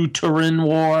Shu Turin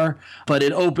War. But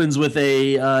it opens with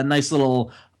a nice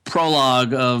little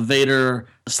prologue of Vader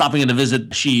stopping in to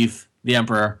visit Sheev, the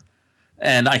Emperor.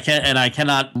 And I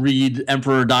cannot read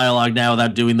Emperor dialogue now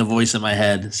without doing the voice in my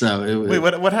head. So wait,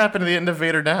 what happened at the end of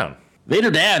Vader Down?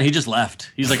 Vader Down, he just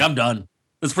left. He's like, I'm done.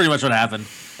 That's pretty much what happened.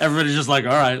 Everybody's just like,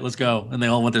 all right, let's go. And they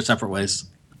all went their separate ways.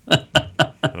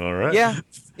 All right. Yeah.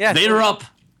 Vader up.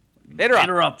 Vader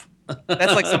up.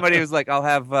 That's like somebody who's like, I'll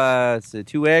have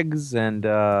 2 eggs and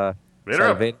Vader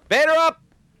up. Vader up.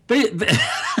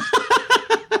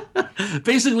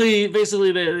 Basically,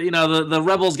 the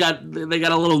rebels got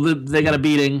a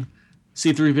beating.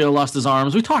 C-3PO lost his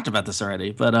arms. We talked about this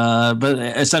already, but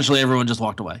essentially everyone just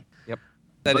walked away. Yep.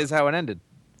 That is how it ended.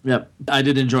 Yep. I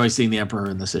did enjoy seeing the Emperor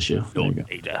in this issue.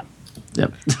 Vader.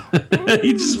 Yep.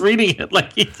 He's just reading it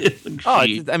like he did. Oh,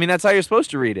 I mean, that's how you're supposed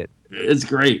to read it. It's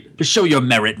great. Just show your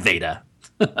merit, Vader.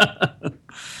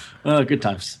 Good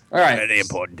times. All right. Very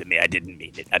important to me. I didn't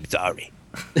mean it. I'm sorry.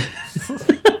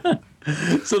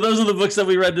 So those are the books that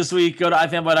we read this week. Go to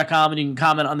ifanboy.com and you can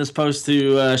comment on this post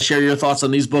to share your thoughts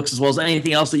on these books as well as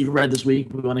anything else that you've read this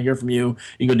week. We want to hear from you.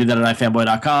 You can go do that at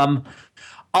ifanboy.com.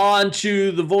 On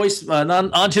to the voice, on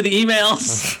to the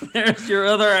emails. There's your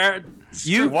other.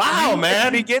 Wow,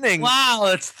 man. Beginning. Wow,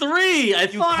 it's 3.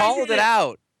 You called it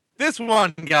out. This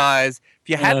one, guys. If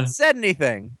you hadn't said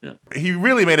anything. He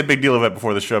really made a big deal of it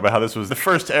before the show about how this was the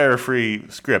first error-free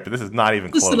script. This is not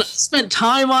even Listen, close. I spent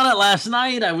time on it last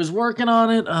night. I was working on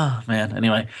it. Oh, man.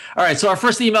 Anyway. All right, so our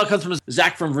first email comes from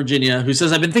Zach from Virginia, who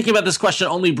says, I've been thinking about this question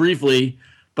only briefly,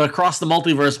 but across the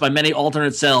multiverse by many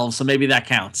alternate selves, so maybe that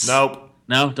counts. Nope.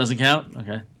 No? Doesn't count?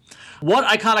 Okay. What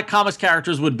iconic comics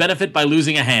characters would benefit by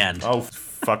losing a hand? Oh,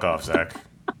 fuck off, Zach.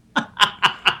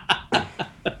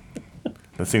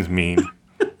 That seems mean.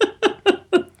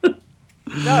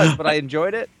 It does, but I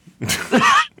enjoyed it.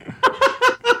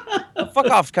 Fuck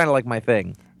off's kind of like my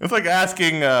thing. It's like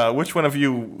asking which one of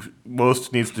you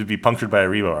most needs to be punctured by a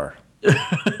rebar.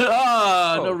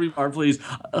 No rebar, please.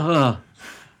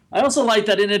 I also like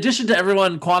that in addition to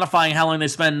everyone quantifying how long they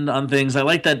spend on things, I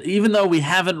like that even though we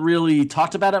haven't really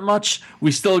talked about it much,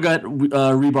 we still got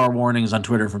rebar warnings on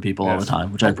Twitter from people all the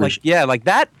time, which I appreciate. Like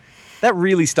that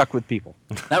really stuck with people.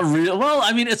 Well,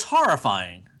 I mean, it's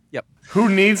horrifying. Yep. Who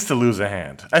needs to lose a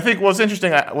hand? I think what's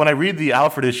interesting, when I read the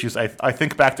Alfred issues, I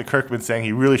think back to Kirkman saying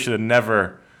he really should have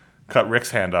never cut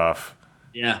Rick's hand off.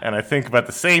 Yeah. And I think about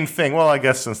the same thing. Well, I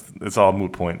guess since it's all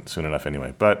moot point soon enough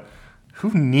anyway. But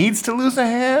who needs to lose a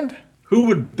hand? Who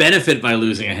would benefit by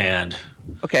losing a hand?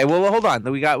 Okay, well, hold on.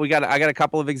 I got a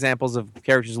couple of examples of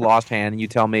characters who lost hand, and you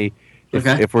tell me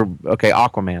if we're okay.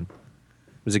 Aquaman,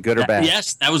 was it good or bad?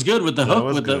 Yes, that was good with the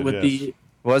hook the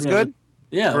was good.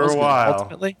 Yeah, for a while.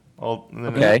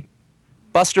 Ultimately, okay.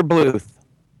 Buster Bluth.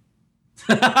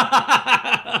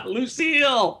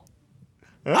 Lucille.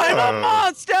 I'm a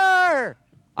monster.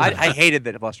 I hated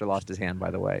that Buster lost his hand, by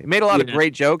the way. He made a lot of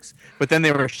great jokes, but then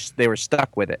they were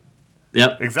stuck with it.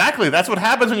 Yep. Exactly. That's what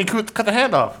happens when you cut the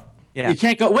hand off. Yeah. You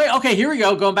can't go. Wait, okay, here we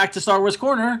go. Going back to Star Wars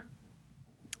Corner.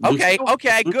 Okay,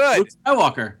 good. Luke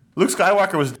Skywalker. Luke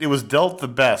Skywalker was dealt the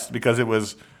best because it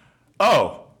was,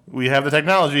 we have the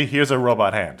technology, here's a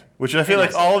robot hand. Which I feel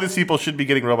like all of these people should be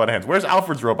getting robot hands. Where's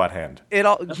Alfred's robot hand?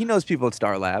 He knows people at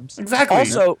Star Labs. Exactly.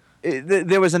 Also,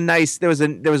 there was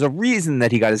a reason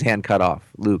that he got his hand cut off.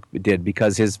 Luke did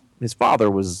because his father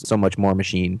was so much more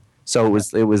machine. So it was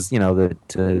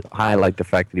to highlight the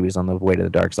fact that he was on the way to the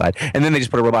dark side. And then they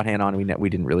just put a robot hand on. And we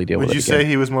didn't really deal with it. Would you say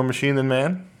he was more machine than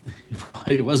man?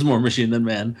 He was more machine than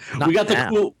man. We got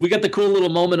the cool little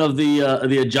moment of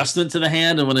the adjustment to the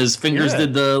hand, and when his fingers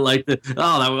did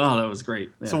that was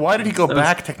great. Yeah. So why did he go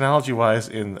back technology wise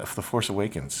in The Force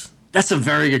Awakens? That's a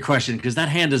very good question because that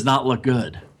hand does not look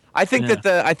good. I think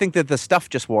that the stuff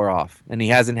just wore off, and he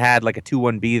hasn't had like a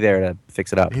 2-1B there to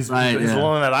fix it up. He's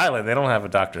alone on that island. They don't have a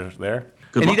doctor there.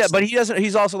 But he doesn't.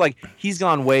 He's also like he's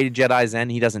gone way to Jedi's end.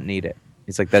 He doesn't need it.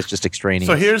 He's like that's just extraneous.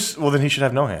 So then he should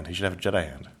have no hand. He should have a Jedi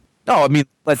hand. No, I mean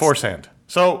Force hand.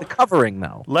 So the covering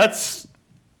though.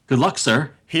 Good luck,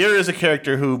 sir. Here is a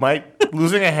character who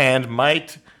losing a hand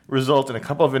might result in a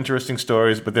couple of interesting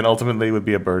stories, but then ultimately would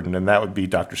be a burden, and that would be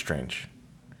Doctor Strange.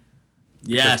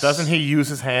 Yes. Doesn't he use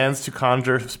his hands to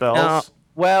conjure spells?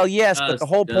 Well, yes, but the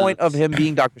whole point of him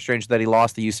being Doctor Strange is that he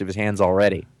lost the use of his hands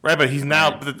already. Right, but he's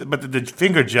now. But the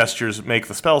finger gestures make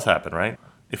the spells happen, right?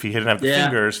 If he didn't have the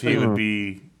fingers, he would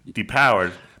be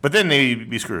depowered. But then they'd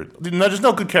be screwed. No, there's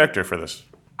no good character for this.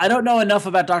 I don't know enough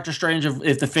about Doctor Strange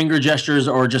if the finger gestures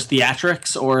are just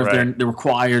theatrics or if they're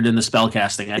required in the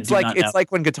spellcasting. It's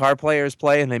like when guitar players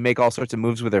play and they make all sorts of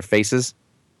moves with their faces.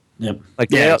 Yep.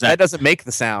 Exactly. That doesn't make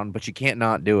the sound, but you can't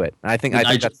not do it. I think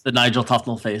that's the Nigel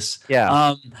Tufnell face.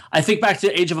 Yeah. I think back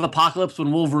to Age of Apocalypse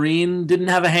when Wolverine didn't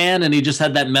have a hand and he just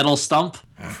had that metal stump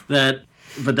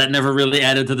but that never really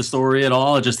added to the story at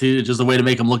all. Just a way to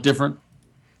make him look different.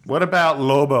 What about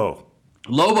Lobo?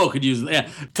 Lobo could use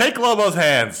Take Lobo's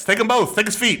hands. Take them both. Take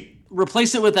his feet.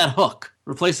 Replace it with that hook.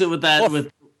 Replace it with that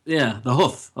hoof. The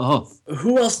hoof. A hoof.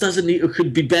 Who else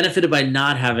could be benefited by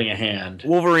not having a hand?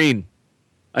 Wolverine.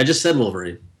 I just said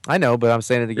Wolverine. I know, but I'm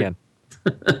saying it again.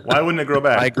 Why wouldn't it grow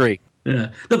back? I agree.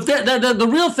 Yeah. The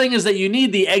real thing is that you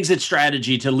need the exit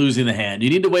strategy to losing the hand.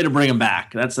 You need a way to bring him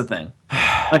back. That's the thing.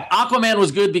 Like Aquaman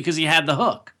was good because he had the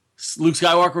hook. Luke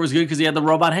Skywalker was good because he had the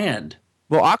robot hand.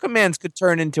 Well, Aquaman's could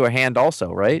turn into a hand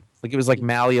also, right? Like it was like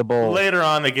malleable. Later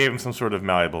on, they gave him some sort of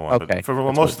malleable one. Okay. But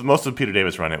for most of Peter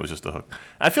Davis' run, it was just the hook.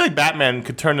 I feel like Batman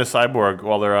could turn to Cyborg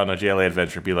while they're on a JLA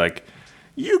adventure and be like,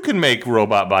 you can make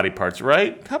robot body parts,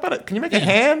 right? How about it? Can you make a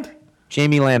hand?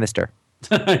 Jamie Lannister.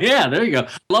 Yeah, there you go.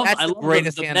 I love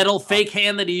the metal fake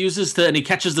hand that he uses and he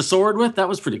catches the sword with. That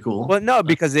was pretty cool. Well, no,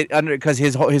 because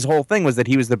his whole thing was that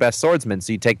he was the best swordsman.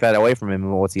 So you take that away from him,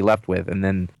 and what's he left with? And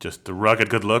then just the rugged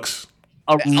good looks.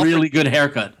 A really good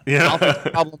haircut. Yeah. Alfred's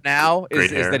problem now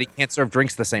is that he can't serve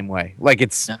drinks the same way. Like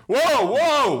it's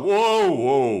whoa.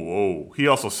 He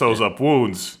also sews up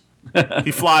wounds.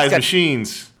 He flies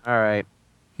machines. All right.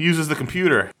 He uses the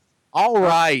computer. All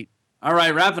right,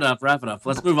 wrap it up.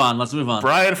 Let's move on.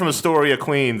 Brian from Astoria,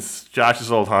 Queens,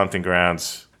 Josh's old haunting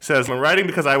grounds, says, when writing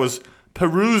because I was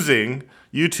perusing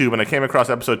YouTube and I came across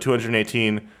episode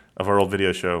 218 of our old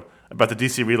video show about the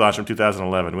DC relaunch from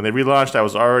 2011. When they relaunched, I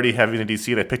was already heavy into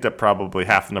DC, and I picked up probably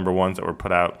half the number ones that were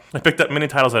put out. I picked up many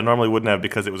titles I normally wouldn't have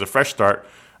because it was a fresh start,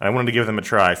 and I wanted to give them a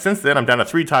try. Since then, I'm down to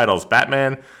 3 titles,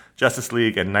 Batman, Justice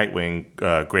League, and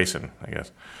Nightwing, Grayson, I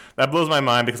guess. That blows my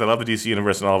mind because I love the DC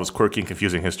Universe and all of its quirky and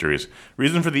confusing histories.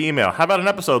 Reason for the email. How about an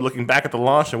episode looking back at the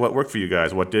launch and what worked for you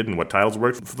guys? What didn't? What titles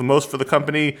worked for the most for the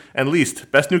company and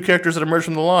least? Best new characters that emerged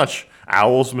from the launch.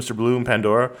 Owls, Mr. Blue, and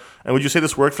Pandora. And would you say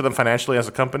this worked for them financially as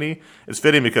a company? It's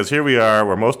fitting because here we are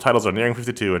where most titles are nearing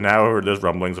 52 and now there's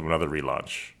rumblings of another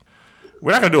relaunch.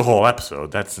 We're not going to do a whole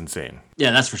episode. That's insane.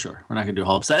 Yeah, that's for sure. We're not going to do a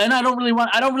whole episode. And I don't really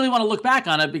want to look back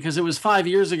on it because it was 5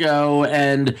 years ago.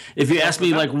 And if you ask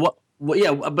me like what... Well,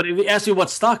 yeah, but if you ask me what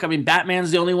stuck, I mean,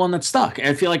 Batman's the only one that stuck.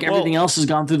 I feel like everything else has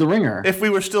gone through the ringer. If we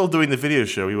were still doing the video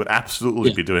show, we would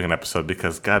absolutely be doing an episode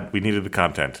because, God, we needed the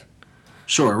content.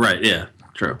 Sure, right, yeah,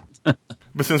 true. But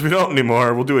since we don't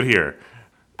anymore, we'll do it here.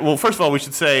 Well, first of all, we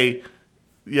should say,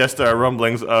 yes, there are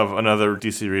rumblings of another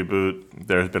DC reboot.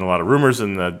 There's been a lot of rumors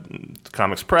in the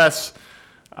comics press.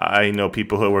 I know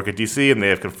people who work at DC, and they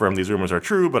have confirmed these rumors are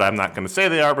true, but I'm not going to say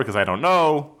they are because I don't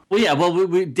know. Well, yeah,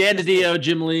 Dan DiDio,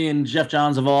 Jim Lee, and Jeff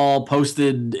Johns have all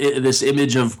posted this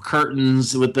image of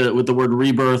curtains with the word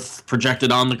rebirth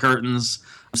projected on the curtains.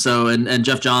 So, and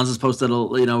Jeff Johns has posted,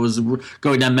 was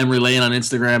going down memory lane on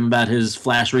Instagram about his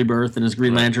Flash rebirth and his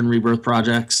Green Lantern rebirth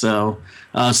project. So,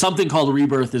 something called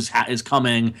Rebirth is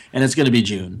coming, and it's going to be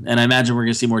June. And I imagine we're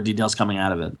going to see more details coming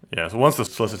out of it. Yeah, so once the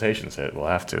solicitations hit, we'll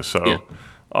have to. So,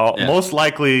 most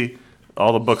likely,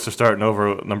 all the books are starting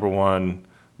over at number 1.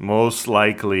 Most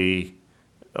likely,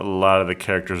 a lot of the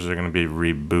characters are going to be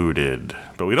rebooted.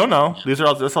 But we don't know.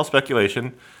 That's all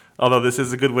speculation. Although this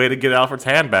is a good way to get Alfred's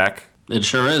hand back. It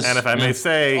sure is. And if I may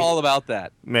say... All about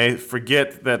that. May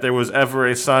forget that there was ever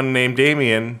a son named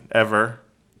Damien, ever.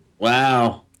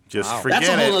 Wow. Just forget it.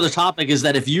 That's a whole other topic, is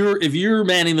that if you're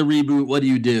manning the reboot, what do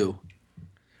you do?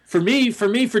 For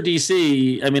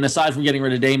DC, I mean, aside from getting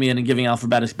rid of Damien and giving Alfred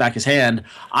back his hand,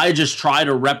 I just try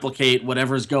to replicate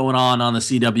whatever's going on the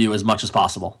CW as much as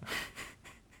possible.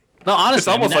 No, honestly, it's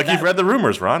almost like you've read the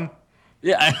rumors, Ron.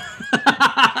 Yeah.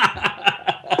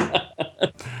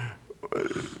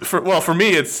 For me,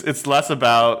 it's less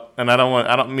about, and I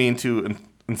don't mean to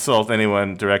insult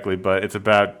anyone directly, but it's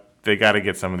about they got to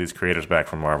get some of these creators back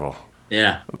from Marvel.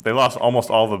 Yeah. They lost almost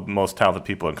all the most talented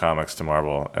people in comics to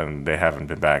Marvel, and they haven't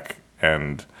been back.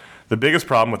 And the biggest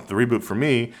problem with the reboot for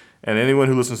me, and anyone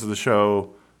who listens to the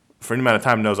show for any amount of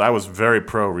time knows I was very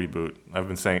pro reboot. I've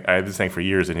been saying for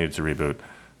years they needed to reboot.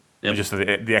 Yep. Just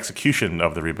the execution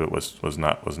of the reboot was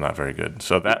not very good.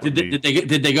 So that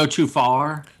did they go too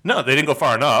far? No, they didn't go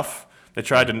far enough. They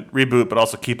tried to reboot, but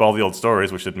also keep all the old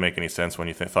stories, which didn't make any sense when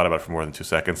you thought about it for more than 2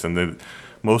 seconds. And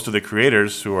most of the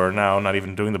creators who are now not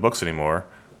even doing the books anymore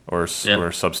were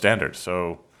substandard.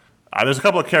 So there's a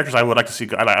couple of characters I would like to see.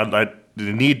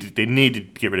 They need to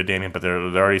get rid of Damien, but they're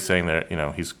already saying that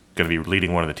he's going going to be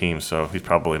leading one of the teams, so he's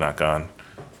probably not gone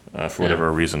for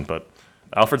whatever reason. But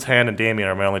Alfred's Hand and Damian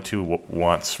are my only two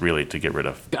wants, really, to get rid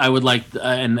of. I would like,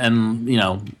 and you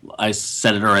know, I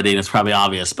said it already, and it's probably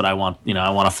obvious, but I want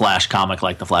a Flash comic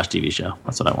like the Flash TV show.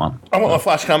 That's what I want. I want a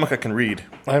Flash comic I can read.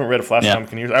 I haven't read a Flash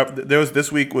comic in years.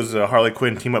 This week was a Harley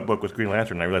Quinn team-up book with Green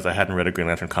Lantern, and I realized I hadn't read a Green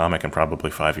Lantern comic in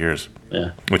probably 5 years.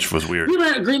 Yeah, which was weird.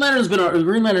 Green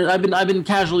Lantern. I've been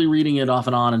casually reading it off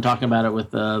and on and talking about it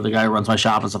with the guy who runs my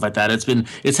shop and stuff like that.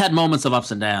 It's had moments of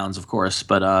ups and downs, of course,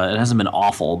 but it hasn't been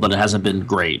awful, but it hasn't been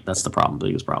great. That's the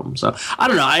biggest problem. So I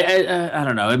don't know. I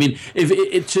don't know. I mean,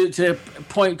 to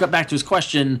go back to his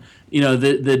question, you know,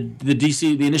 the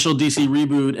initial DC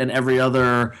reboot and every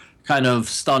other kind of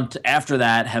stunt after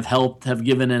that have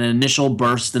given an initial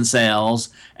burst in sales,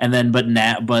 and then but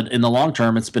in the long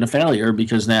term it's been a failure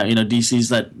because now, you know,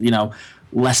 DC's at, you know,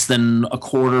 less than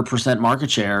 0.25%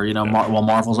 market share, you know, while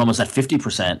Marvel's almost at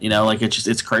 50%, you know, like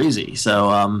it's crazy. So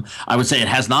I would say it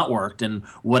has not worked, and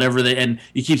and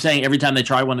you keep saying every time they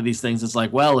try one of these things, it's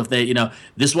like, well, if they, you know,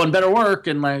 this one better work,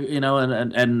 and like, you know,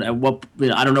 and what, you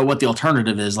know, I don't know what the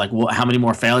alternative is, like how many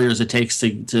more failures it takes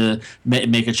to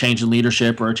make a change in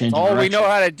leadership or a change in direction. All we know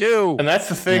how to do. And that's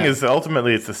the thing is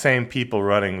ultimately it's the same people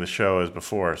running the show as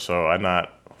before, so I'm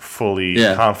not fully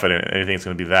confident anything's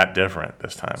going to be that different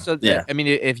this time. So I mean,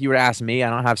 if you were to ask me, I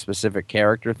don't have specific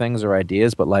character things or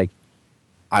ideas, but like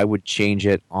I would change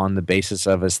it on the basis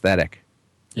of aesthetic.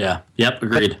 Yeah. Yep.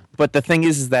 Agreed. But the thing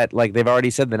is that like they've already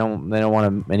said they don't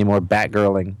want any more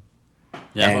Batgirling.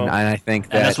 Yeah. And I think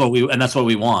that that's what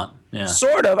we want. Yeah.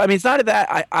 Sort of. I mean, it's not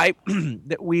that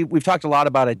we've talked a lot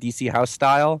about a DC house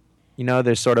style. You know,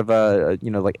 there's sort of a you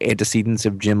know, like antecedents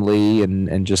of Jim Lee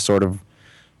and just sort of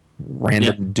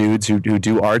random dudes who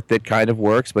do art that kind of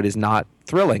works but is not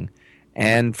thrilling.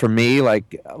 And for me,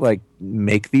 like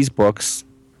make these books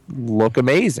look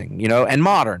amazing, you know, and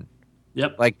modern.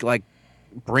 Yep. Like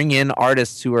bring in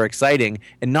artists who are exciting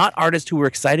and not artists who were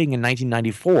exciting in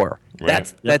 1994.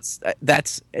 Right. That's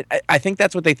I think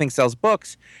that's what they think sells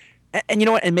books. And you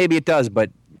know what? And maybe it does,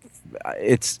 but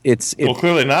it's well,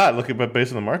 clearly not. Looking at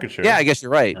based on the market share. Yeah, I guess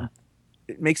you're right.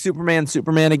 Make Superman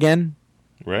again.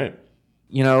 Right.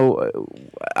 You know,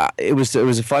 it was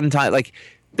a fun time. Like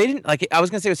they didn't like. I was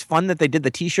gonna say it was fun that they did the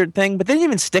T-shirt thing, but they didn't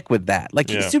even stick with that. Like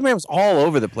Superman was all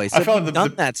over the place. So I felt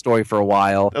done that story for a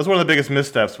while. That was one of the biggest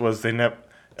missteps. Was they never?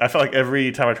 I felt like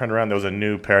every time I turned around, there was a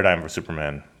new paradigm for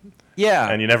Superman. Yeah,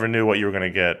 and you never knew what you were gonna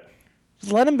get.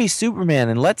 Just let him be Superman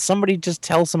and let somebody just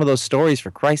tell some of those stories for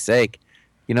Christ's sake.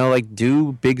 You know, like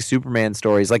do big Superman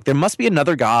stories. Like there must be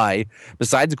another guy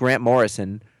besides Grant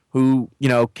Morrison who, you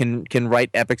know, can write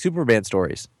epic Superman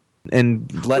stories,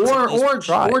 and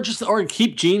or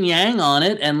keep Gene Yang on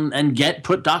it and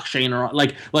put Doc Shaner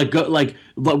on,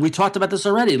 but we talked about this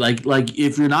already. Like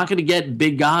if you're not going to get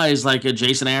big guys like a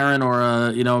Jason Aaron or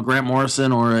a Grant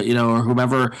Morrison or or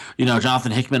whomever,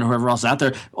 Jonathan Hickman or whoever else out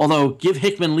there, although give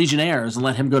Hickman Legionnaires and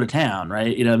let him go to town,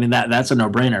 right? I mean that's a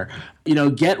no-brainer.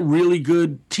 Get really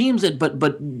good teams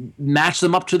but match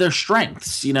them up to their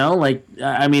strengths.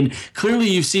 I mean, clearly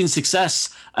you've seen success.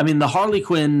 I mean, the Harley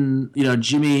Quinn,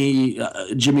 Jimmy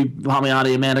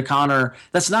Palmiotti, Amanda Connor.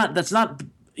 That's not.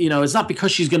 It's not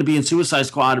because she's going to be in Suicide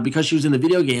Squad or because she was in the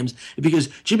video games. It's because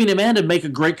Jimmy and Amanda make a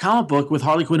great comic book with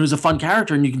Harley Quinn, who's a fun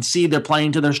character, and you can see they're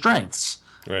playing to their strengths.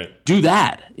 Right. Do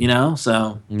that.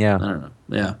 So yeah. I don't know.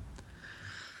 Yeah.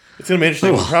 It's going to be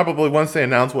interesting. Probably once they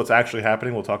announce what's actually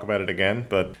happening, we'll talk about it again.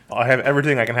 But I have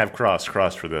everything I can have crossed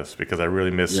for this because I really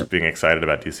miss being excited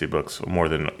about DC books more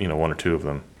than one or two of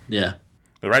them. Yeah.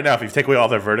 But right now, if you take away all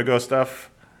their Vertigo stuff,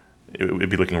 it would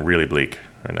be looking really bleak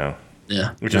right now.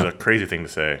 Yeah. Which is a crazy thing to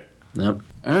say. Yep.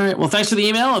 All right. Well, thanks for the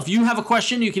email. If you have a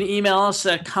question, you can email us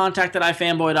at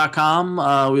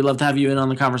contact@ifanboy.com. We'd love to have you in on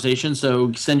the conversation.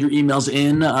 So send your emails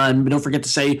in. And don't forget to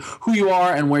say who you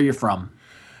are and where you're from.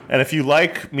 And if you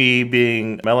like me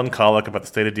being melancholic about the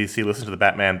state of DC, listen to the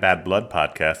Batman Bad Blood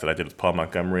podcast that I did with Paul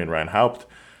Montgomery and Ryan Haupt.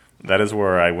 That is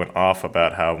where I went off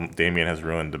about how Damian has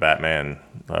ruined the Batman.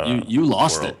 You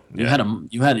lost world. it. You had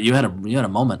a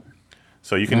moment.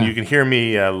 So you can hear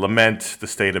me lament the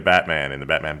state of Batman in the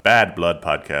Batman Bad Blood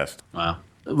podcast. Wow.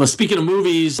 Well, speaking of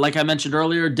movies, like I mentioned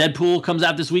earlier, Deadpool comes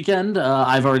out this weekend.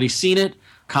 I've already seen it.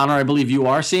 Connor, I believe you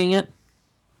are seeing it.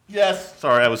 Yes.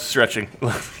 Sorry, I was stretching.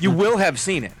 You will have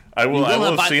seen it. I will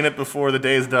have seen it before the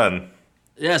day is done.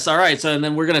 Yes, all right. So, and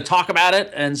then we're going to talk about it,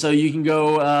 and so you can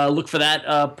go look for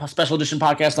that special edition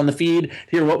podcast on the feed,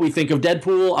 hear what we think of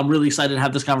Deadpool. I'm really excited to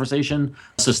have this conversation,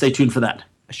 so stay tuned for that.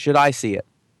 Should I see it?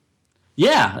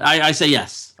 Yeah, I say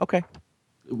yes. Okay.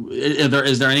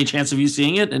 Is there any chance of you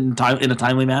seeing it in a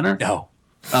timely manner? No.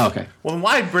 Oh, okay. Well, then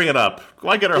why bring it up?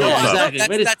 Why get our Yeah, hopes up?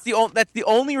 exactly. That's the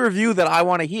only review that I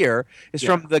want to hear is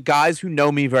from the guys who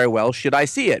know me very well. Should I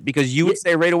see it? Because you would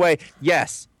say right away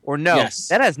yes or no. Yes.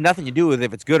 That has nothing to do with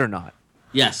if it's good or not.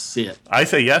 Yes, see it. I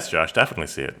say yes, Josh. Definitely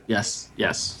see it. Yes.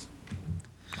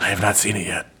 I have not seen it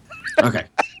yet. Okay.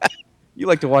 You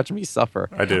like to watch me suffer.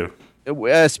 I do.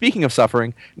 Speaking of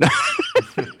suffering,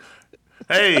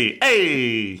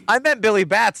 Hey! I meant Billy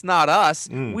Bats, not us.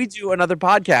 We do another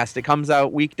podcast. It comes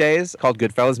out weekdays called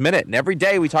Goodfellas Minute. And every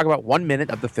day we talk about 1 minute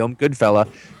of the film Goodfella.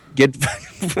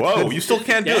 Whoa, you still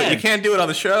can't do it. You can't do it on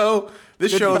the show.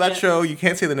 This show, that show, you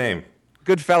can't say the name.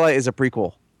 Goodfella is a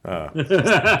prequel.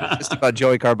 Just about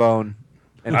Joey Carbone.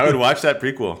 And I would watch that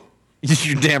prequel.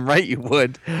 You're damn right you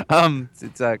would.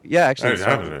 It's actually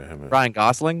Ryan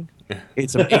Gosling.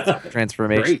 It's a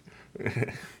transformation. Great.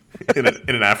 in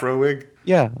an afro wig?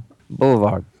 Yeah,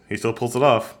 Boulevard. He still pulls it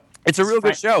off. It's a real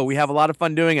good show. We have a lot of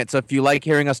fun doing it. So if you like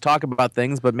hearing us talk about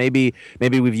things, but maybe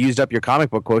we've used up your comic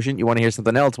book quotient, you want to hear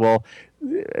something else, well,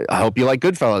 I hope you like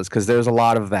Goodfellas because there's a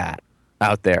lot of that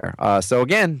out there. So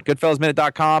again,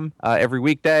 goodfellasminute.com every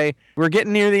weekday. We're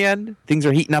getting near the end. Things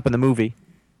are heating up in the movie.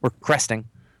 We're cresting.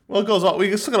 Well, it goes on.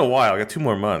 We still got a while. We got 2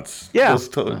 more months. Yeah.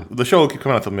 The show will keep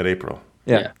coming out until mid-April.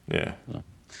 Yeah.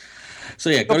 So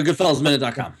yeah, go to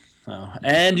goodfellasminute.com.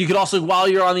 And you can also, while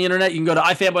you're on the internet, you can go to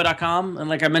ifanboy.com. And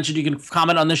like I mentioned, you can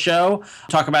comment on this show,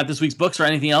 talk about this week's books or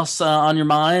anything else on your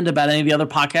mind about any of the other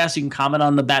podcasts. You can comment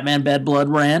on the Batman Bad Blood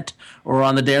rant or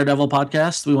on the Daredevil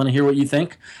podcast. We want to hear what you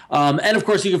think. And of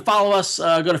course, you can follow us.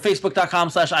 Go to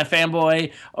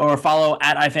facebook.com/ifanboy or follow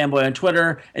 @ifanboy on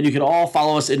Twitter. And you can all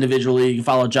follow us individually. You can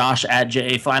follow Josh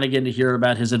 @JA Flanagan to hear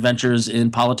about his adventures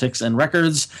in politics and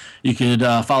records. You could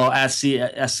follow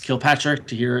 @CS Kilpatrick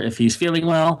to hear if he's feeling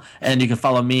well. And you can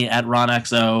follow me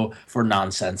 @RonXO for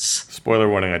nonsense. Spoiler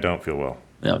warning, I don't feel well.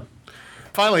 Yep.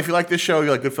 Finally, if you like this show, you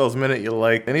like Goodfellas Minute, you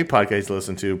like any podcast you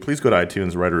listen to, please go to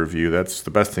iTunes, write a review. That's the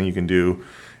best thing you can do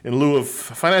in lieu of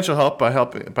financial help by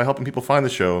helping people find the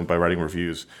show and by writing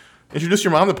reviews. Introduce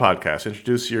your mom to the podcast.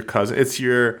 Introduce your cousin. It's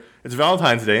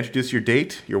Valentine's Day. Introduce your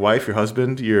date, your wife, your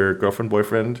husband, your girlfriend,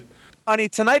 boyfriend. Honey,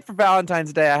 tonight for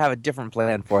Valentine's Day, I have a different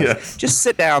plan for us. Yes. Just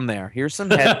sit down there. Here's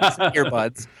some headphones, some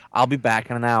earbuds. I'll be back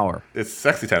in an hour. It's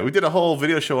sexy time. We did a whole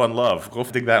video show on love. Go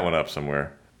dig that one up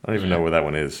somewhere. I don't even know where that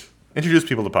one is. Introduce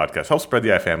people to the podcast. Help spread the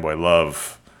iFanboy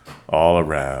love all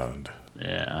around.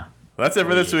 Yeah. Well, that's it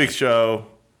for this week's show.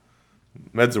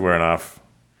 Meds are wearing off.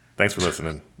 Thanks for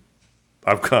listening.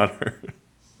 I'm Connor.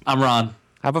 I'm Ron.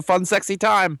 Have a fun, sexy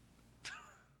time.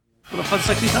 What a fun,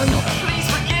 sexy time you'll have.